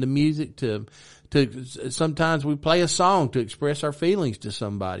listen to music to sometimes we play a song to express our feelings to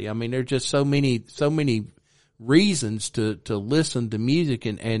somebody. I mean, there's just so many reasons to listen to music,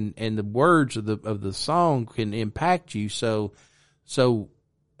 and the words of the song can impact you so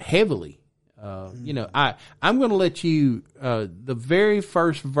heavily. I'm going to let you, the very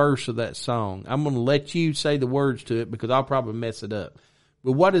first verse of that song, I'm going to let you say the words to it, because I'll probably mess it up.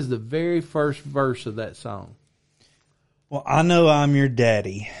 But what is the very first verse of that song? Well, I know I'm your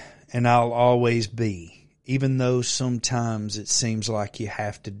daddy, and I'll always be, even though sometimes it seems like you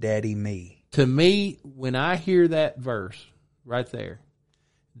have to daddy me. To me, when I hear that verse right there,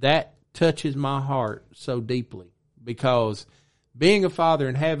 that touches my heart so deeply, because being a father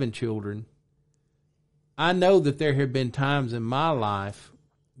and having children, I know that there have been times in my life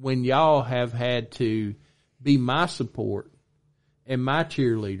when y'all have had to be my support and my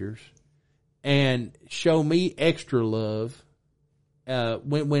cheerleaders and show me extra love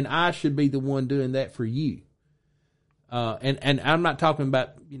when I should be the one doing that for you. And I'm not talking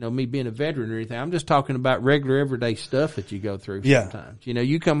about, me being a veteran or anything. I'm just talking about regular everyday stuff that you go through sometimes.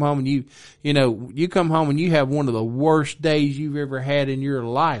 You come home and you come home and you have one of the worst days you've ever had in your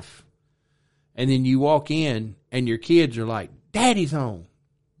life. And then you walk in and your kids are like, Daddy's home.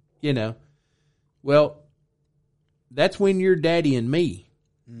 Well, that's when you're daddy and me.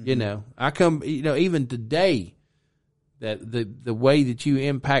 Mm-hmm. I come, even today, that the way that you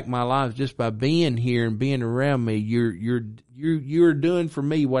impact my life just by being here and being around me, you're doing for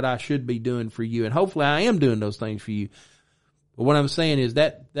me what I should be doing for you. And hopefully I am doing those things for you. But what I'm saying is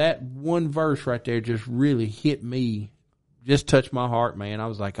that one verse right there just really hit me, just touched my heart, man. I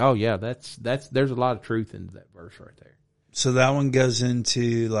was like, oh yeah, there's a lot of truth in that verse right there. So that one goes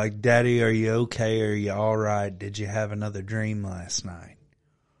into Daddy, are you okay? Are you all right? Did you have another dream last night?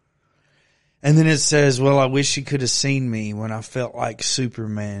 And then it says, well, I wish you could have seen me when I felt like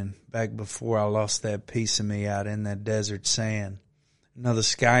Superman back before I lost that piece of me out in that desert sand. No, the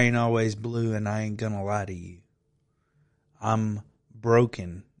sky ain't always blue, and I ain't gonna lie to you. I'm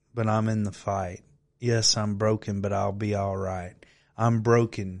broken, but I'm in the fight. Yes, I'm broken, but I'll be all right. I'm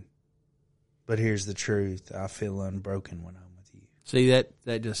broken, but here's the truth. I feel unbroken when I'm with you. See,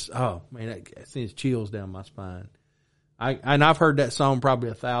 that just, oh, man, that sends chills down my spine. I've heard that song probably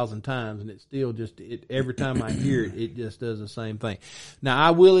 1,000 times, and it still just, every time I hear it, it just does the same thing. Now, I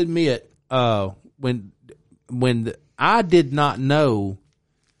will admit, when I did not know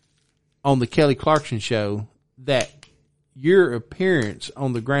on the Kelly Clarkson show that your appearance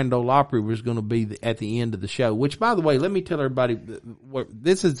on the Grand Ole Opry was going to be at the end of the show, which, by the way, let me tell everybody,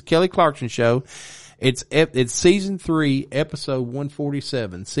 this is Kelly Clarkson show. It's season 3, episode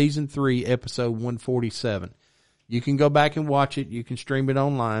 147, season 3, episode 147. You can go back and watch it. You can stream it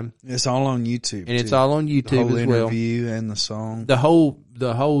online. It's all on YouTube. And it's all on YouTube as well. The whole interview and the song. The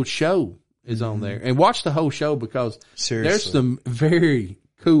whole show is on there. And watch the whole show because there's some very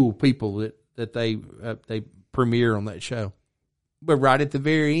cool people that they premiere on that show. But right at the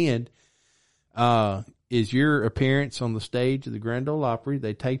very end is your appearance on the stage of the Grand Ole Opry.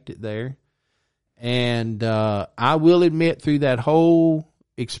 They taped it there. And I will admit, through that whole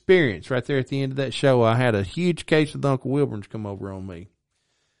experience right there at the end of that show, I had a huge case of Uncle Wilburns come over on me.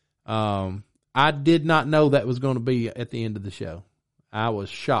 I did not know that was going to be at the end of the show. I was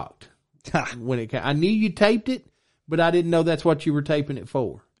shocked when it came. I knew you taped it, but I didn't know that's what you were taping it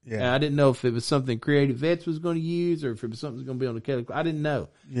for. Yeah. And I didn't know if it was something Creative Vets was going to use or if it was something that was going to be on the Kelly. I didn't know.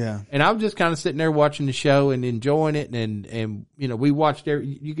 Yeah. And I was just kind of sitting there watching the show and enjoying it. And you know, we watched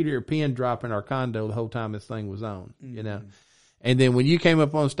you could hear a pin drop in our condo the whole time this thing was on, you know. And then when you came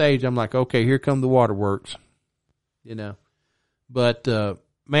up on stage, I'm like, okay, here come the waterworks, you know. But,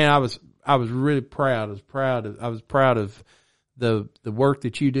 man, I was really proud. I was proud of the work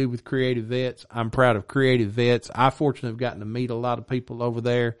that you do with Creative Vets. I'm proud of Creative Vets. I fortunately have gotten to meet a lot of people over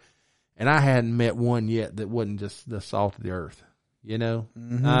there, and I hadn't met one yet that wasn't just the salt of the earth, you know?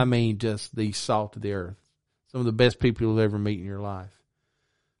 Mm-hmm. I mean, just the salt of the earth. Some of the best people you'll ever meet in your life.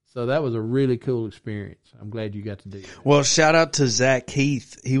 So that was a really cool experience. I'm glad you got to do that. Well, shout out to Zach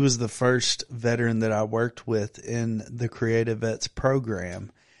Heath. He was the first veteran that I worked with in the Creative Vets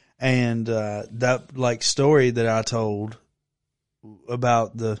program. And that like story that I told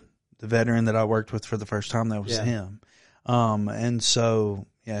about the veteran that I worked with for the first time, that was him. And so,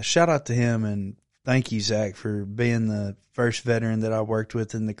 yeah, shout out to him and thank you, Zach, for being the first veteran that I worked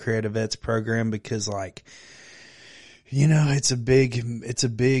with in the Creative Vets program because, like, you know, it's a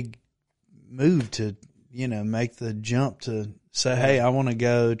big move to, you know, make the jump to say, hey, I want to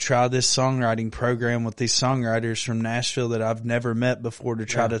go try this songwriting program with these songwriters from Nashville that I've never met before to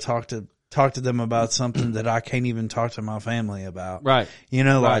try to talk to them about something that I can't even talk to my family about. Right. You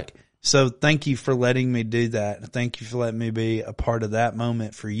know, like, so thank you for letting me do that. Thank you for letting me be a part of that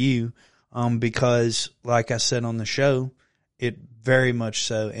moment for you. Because like I said on the show, it very much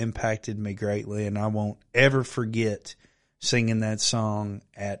so impacted me greatly, and I won't ever forget singing that song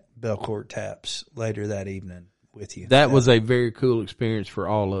at Belcourt Taps later that evening with you. That was a very cool experience for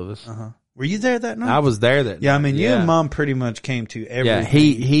all of us. Uh-huh. Were you there that night? I was there that night. Yeah, I mean, you and Mom pretty much came to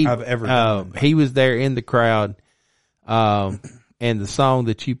everything I've ever done. He was there in the crowd, and the song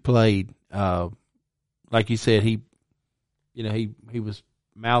that you played, like you said, he was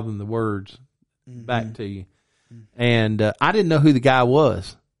mouthing the words back to you. And I didn't know who the guy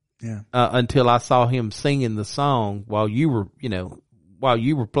was. Yeah. Until I saw him singing the song while you were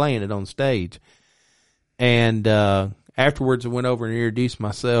playing it on stage. And afterwards I went over and introduced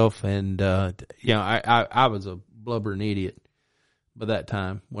myself, and I was a blubbering idiot by that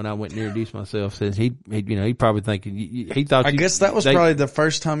time when I went and introduced myself. Says he probably thinking he thought. I guess that was probably the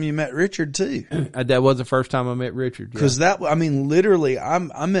first time you met Richard too. That was the first time I met Richard. Because literally, I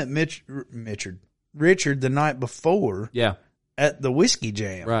met Richard the night before. Yeah. At the Whiskey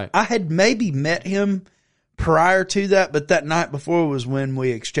Jam. Right. I had maybe met him prior to that, but that night before was when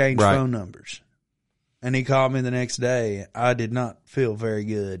we exchanged phone numbers. And he called me the next day. I did not feel very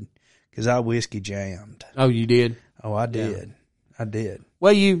good because I whiskey jammed. Oh, you did? Oh, I did. Yeah. I did.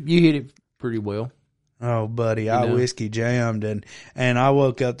 Well, you hit it pretty well. Oh, buddy, I whiskey jammed, and I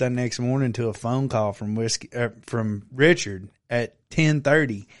woke up that next morning to a phone call from Richard at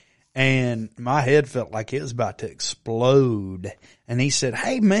 10:30. And my head felt like it was about to explode. And he said,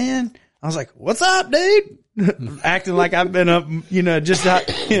 hey, man. I was like, what's up, dude? Acting like I've been up, just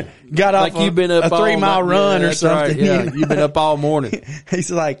got off you've been up a 3-mile run or something. Right, yeah. You've been up all morning.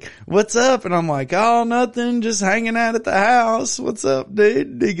 He's like, what's up? And I'm like, oh, nothing. Just hanging out at the house. What's up,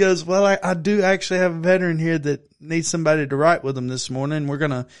 dude? He goes, well, I do actually have a veteran here that needs somebody to write with him this morning. We're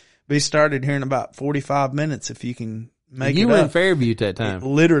going to be started here in about 45 minutes if you can make you it were up. in Fairview at that time.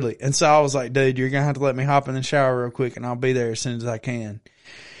 Literally. And so I was like, dude, you're going to have to let me hop in the shower real quick and I'll be there as soon as I can.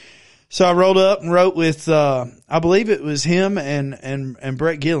 So I rolled up and wrote with, I believe it was him and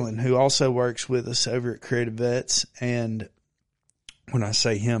Brett Gillen, who also works with us over at Creative Vets. And when I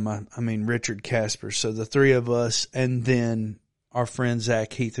say him, I mean Richard Casper. So the three of us, and then our friend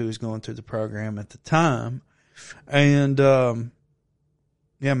Zach Heath, who was going through the program at the time. And,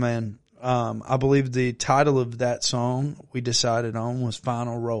 yeah, man. I believe the title of that song we decided on was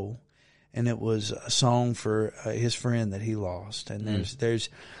Final Roll. and it was a song for his friend that he lost. And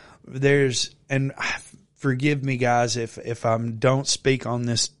there's and forgive me guys if I don't speak on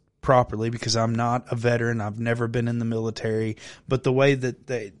this properly, because I'm not a veteran. I've never been in the military, but the way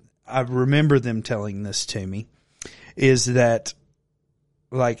that I remember them telling this to me is that,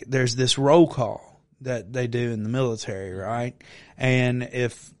 like, there's this roll call that they do in the military, right? And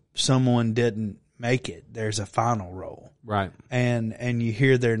if someone didn't make it, there's a final roll. Right. And you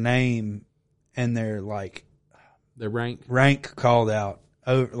hear their name and they're like, their rank called out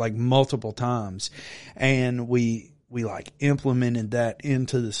over, like, multiple times. And we like implemented that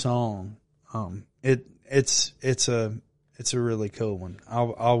into the song. It's a really cool one.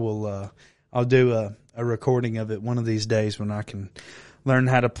 I'll do a recording of it one of these days when I can learn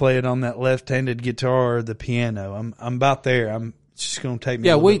how to play it on that left-handed guitar or the piano. I'm about there. It's just going to take me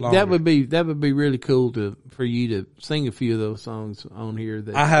a little bit longer. That would be really cool for you to sing a few of those songs on here.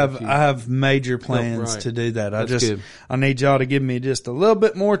 I have major plans to do that. I need y'all to give me just a little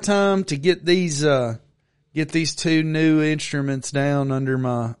bit more time to get these two new instruments down under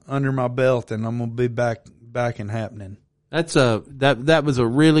my belt, and I'm gonna be back and happening. That was a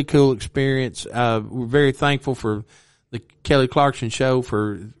really cool experience. We're very thankful for the Kelly Clarkson show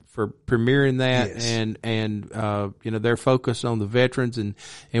for premiering that. Yes. and their focus on the veterans and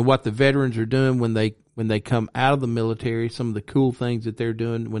what the veterans are doing when they come out of the military, some of the cool things that they're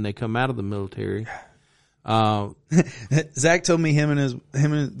doing when they come out of the military. Zach told me him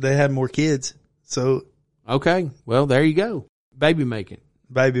and they had more kids. So okay, well there you go. Baby making.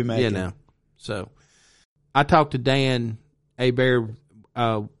 Yeah, now. So I talked to Dan Hebert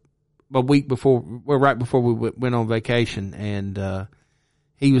a week before, right before we went on vacation, and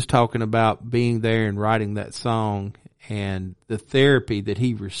he was talking about being there and writing that song and the therapy that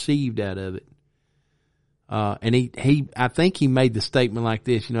he received out of it. And I think he made the statement like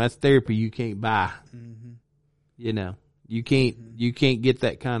this, that's therapy you can't buy. Mm-hmm. You can't get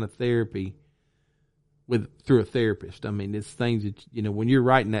that kind of therapy through a therapist. I mean, it's things that, when you're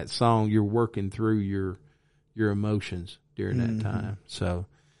writing that song, you're working through your emotions during that time. So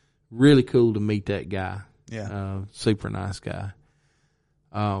really cool to meet that guy. Yeah. Super nice guy.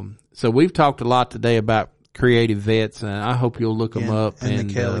 So we've talked a lot today about creative vets, and I hope you'll look them up and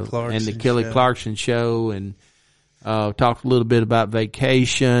the Kelly Clarkson show, and talked a little bit about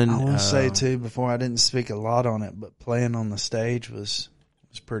vacation. I want to say too, before, I didn't speak a lot on it, but playing on the stage was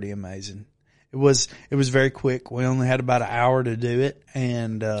pretty amazing. It was very quick. We only had about an hour to do it,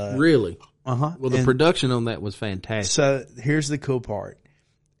 and really, well, the production on that was fantastic. So here's the cool part: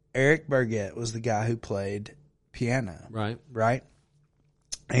 Eric Burgett was the guy who played piano, right,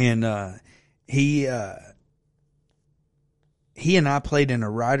 and he and I played in a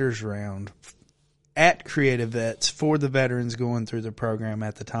writers round at Creative Vets for the veterans going through the program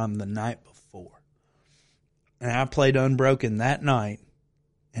at the time the night before, and I played Unbroken that night,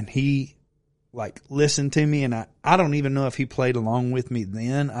 and he listened to me, and I don't even know if he played along with me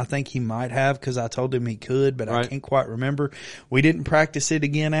then. I think he might have, because I told him he could, but I can't quite remember. We didn't practice it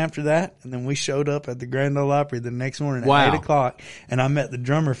again after that, and then we showed up at the Grand Ole Opry the next morning at 8 o'clock, and I met the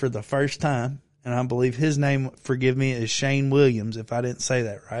drummer for the first time, and I believe his name, forgive me, is Shane Williams, if I didn't say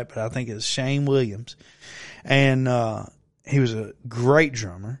that right, but I think it's Shane Williams. And he was a great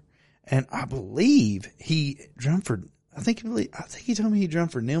drummer, and I believe he drummed for, I think he told me he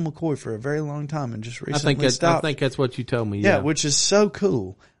drummed for Neil McCoy for a very long time and just recently stopped. I think that's what you told me. Yeah, which is so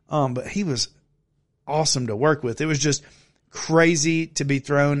cool. But he was awesome to work with. It was just crazy to be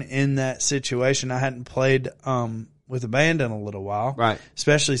thrown in that situation. I hadn't played with a band in a little while, right?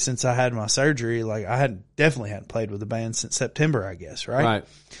 Especially since I had my surgery. I definitely hadn't played with a band since September, I guess, right?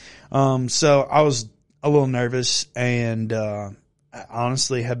 So I was a little nervous, and I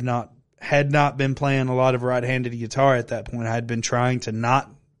honestly had not been playing a lot of right-handed guitar at that point. I had been trying to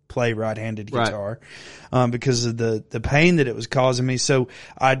not play right-handed guitar because of the pain that it was causing me. So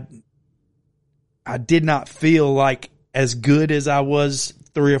I did not feel like as good as I was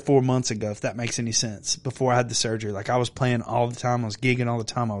 3 or 4 months ago, if that makes any sense, before I had the surgery. I was playing all the time. I was gigging all the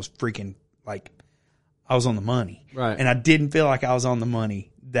time. I was freaking I was on the money. Right. And I didn't feel like I was on the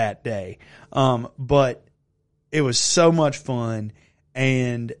money that day. But it was so much fun,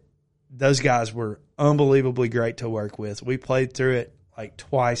 and those guys were unbelievably great to work with. We played through it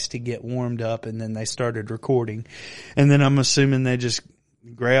twice to get warmed up, and then they started recording. And then I'm assuming they just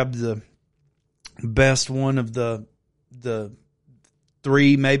grabbed the best one of the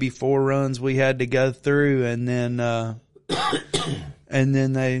 3, maybe 4 runs we had to go through, and then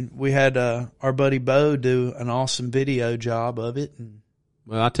we had our buddy Bo do an awesome video job of it.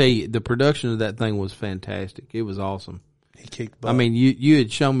 Well, I tell you, the production of that thing was fantastic. It was awesome. He kicked butt. I mean, you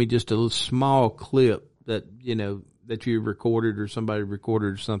had shown me just a little small clip that, that you recorded or somebody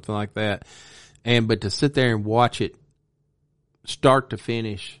recorded or something like that. But to sit there and watch it start to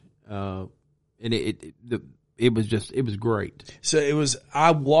finish, and it was great. So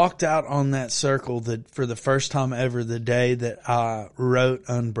I walked out on that circle for the first time ever the day that I wrote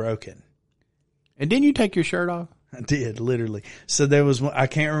Unbroken. And didn't you take your shirt off? I did, literally. So there was one, I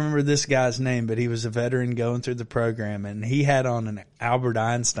can't remember this guy's name, but he was a veteran going through the program, and he had on an Albert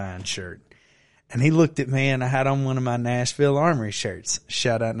Einstein shirt. And he looked at me, and I had on one of my Nashville Armory shirts.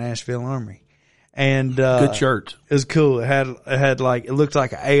 Shout out Nashville Armory. And good shirt. It was cool. It looked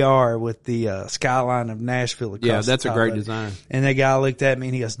like an AR with the skyline of Nashville across. Yeah, that's the top a great of it. design. And that guy looked at me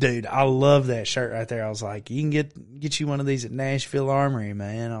and he goes, "Dude, I love that shirt right there." I was like, "You can get you one of these at Nashville Armory,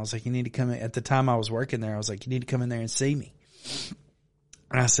 man." I was like, "You need to come in." At the time I was working there, I was like, "You need to come in there and see me."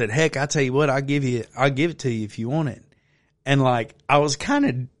 And I said, "Heck, I tell you what, I'll give it to you if you want it." And like, I was kind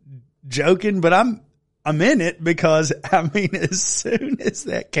of joking, but I'm in it because, I mean, as soon as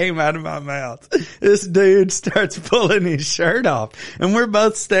that came out of my mouth, this dude starts pulling his shirt off, and we're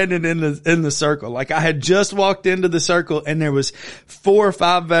both standing in the circle. Like, I had just walked into the circle, and there was 4 or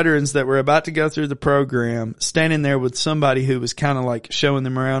 5 veterans that were about to go through the program standing there with somebody who was kind of like showing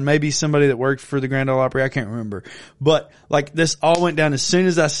them around. Maybe somebody that worked for the Grand Ole Opry. I can't remember. But like, this all went down as soon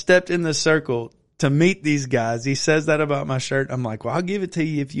as I stepped in the circle to meet these guys. He says that about my shirt. I'm like, "Well, I'll give it to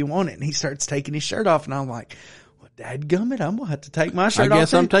you if you want it." And he starts taking his shirt off, and I'm like, "Well, dadgummit, I'm gonna have to take my shirt off." I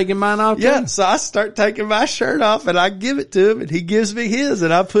guess I'm taking mine off too. Yeah, so I start taking my shirt off, and I give it to him, and he gives me his,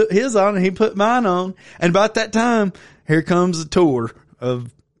 and I put his on, and he put mine on. And about that time, here comes a tour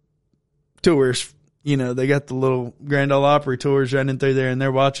of tours. They got the little Grand Ole Opry tours running through there, and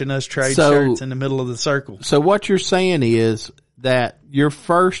they're watching us trade shirts in the middle of the circle. So what you're saying is that your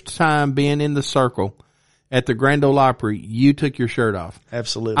first time being in the circle at the Grand Ole Opry, you took your shirt off.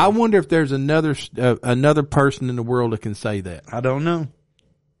 Absolutely. I wonder if there's another person in the world that can say that. I don't know.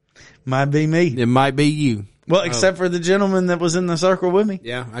 Might be me. It might be you. Well, except for the gentleman that was in the circle with me.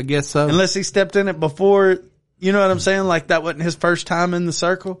 Yeah, I guess so. Unless he stepped in it before, you know what I'm saying? Like, that wasn't his first time in the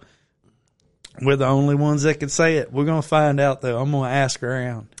circle. We're the only ones that can say it. We're going to find out, though. I'm going to ask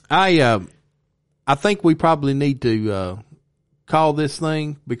around. I think we probably need to call this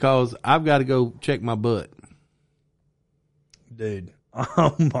thing because I've got to go check my butt. Dude,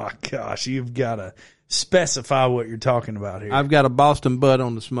 oh my gosh, you've got to specify what you're talking about here. I've got a Boston butt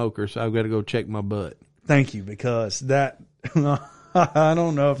on the smoker, so I've got to go check my butt. Thank you, because that, I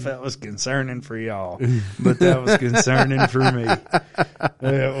don't know if that was concerning for y'all, but that was concerning for me.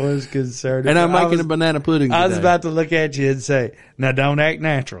 It was concerning. And I'm making a banana pudding today. I was about to look at you and say, "Now don't act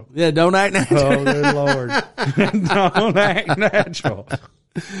natural." Yeah, don't act natural. Oh, good Lord. Don't act natural.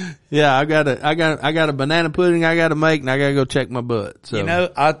 Yeah, I got a banana pudding I got to make, and I got to go check my butt.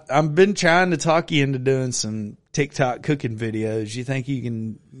 So I've been trying to talk you into doing some TikTok cooking videos. You think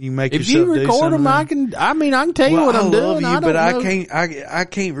you make if yourself you record them, I can tell you what I'm doing. I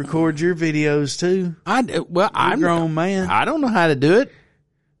can't record your videos too. I'm a grown man. I don't know how to do it.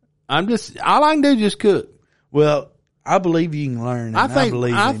 All I can do is just cook. Well, I believe you can learn. I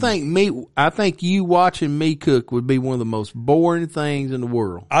think you watching me cook would be one of the most boring things in the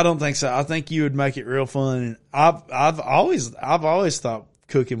world. I don't think so. I think you would make it real fun. And I've always thought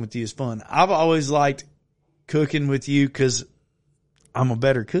cooking with you is fun. I've always liked cooking with you because I'm a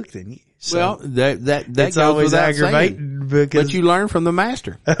better cook than you. So well, that it's always aggravating but you learn from the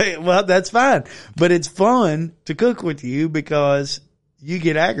master. Well, that's fine, but it's fun to cook with you because you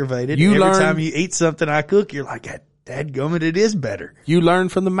get aggravated every time you eat something I cook. You're like, "Dadgummit, it is better." You learn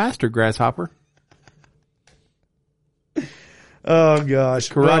from the master, Grasshopper. Oh gosh,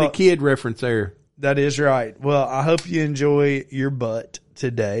 Karate Kid reference there. That is right. Well, I hope you enjoy your butt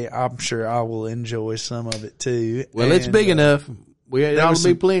today. I'm sure I will enjoy some of it too. Well, it's big enough. It ought to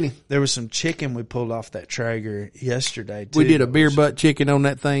be plenty. There was some chicken we pulled off that Traeger yesterday too. We did a beer butt chicken on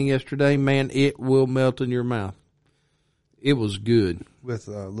that thing yesterday. Man, it will melt in your mouth. It was good. With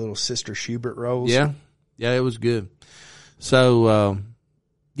little Sister Schubert rolls. Yeah, it was good. So,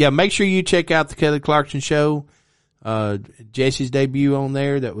 make sure you check out the Kelly Clarkson Show. Jesse's debut on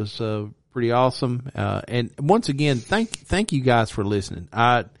there. That was pretty awesome. And once again, thank you guys for listening.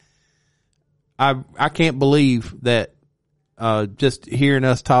 I can't believe that just hearing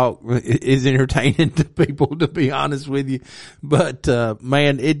us talk is entertaining to people, to be honest with you. But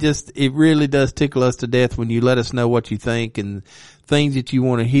man, it really does tickle us to death when you let us know what you think and things that you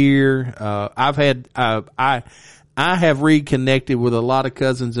want to hear. I have reconnected with a lot of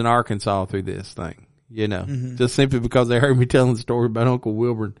cousins in Arkansas through this thing, just simply because they heard me telling the story about Uncle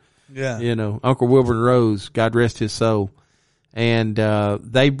Wilburn. Yeah. Uncle Wilburn Rose, God rest his soul. And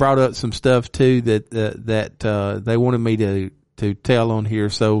they brought up some stuff too that they wanted me to tell on here.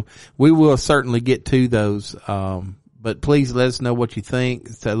 So we will certainly get to those. But please let us know what you think.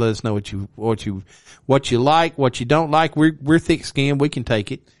 So let us know what you like, what you don't like. We're thick skinned. We can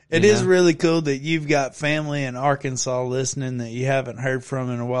take it. It is really cool that you've got family in Arkansas listening that you haven't heard from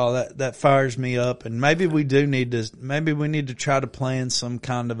in a while. That fires me up. And maybe we need to try to plan some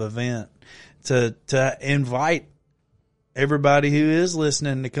kind of event to invite everybody who is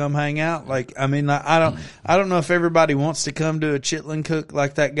listening to come hang out. Like, I mean, I don't know if everybody wants to come to a chitlin cook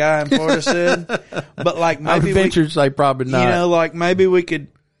like that guy in Florida said, but like maybe say probably not. You know, like maybe we could,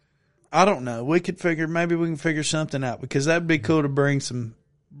 I don't know, maybe we can figure something out, because that'd be cool to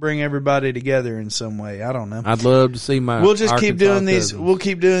bring everybody together in some way. I don't know. I'd love to see We'll just keep doing these. We'll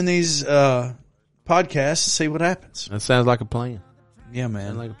keep doing these podcasts and see what happens. That sounds like a plan. Yeah, man.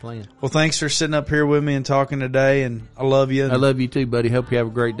 Sounds like a plan. Well, thanks for sitting up here with me and talking today, and I love you. I love you too, buddy. Hope you have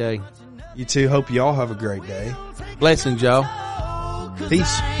a great day. You too. Hope y'all have a great day. Blessings, y'all.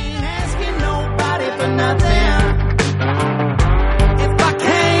 Peace.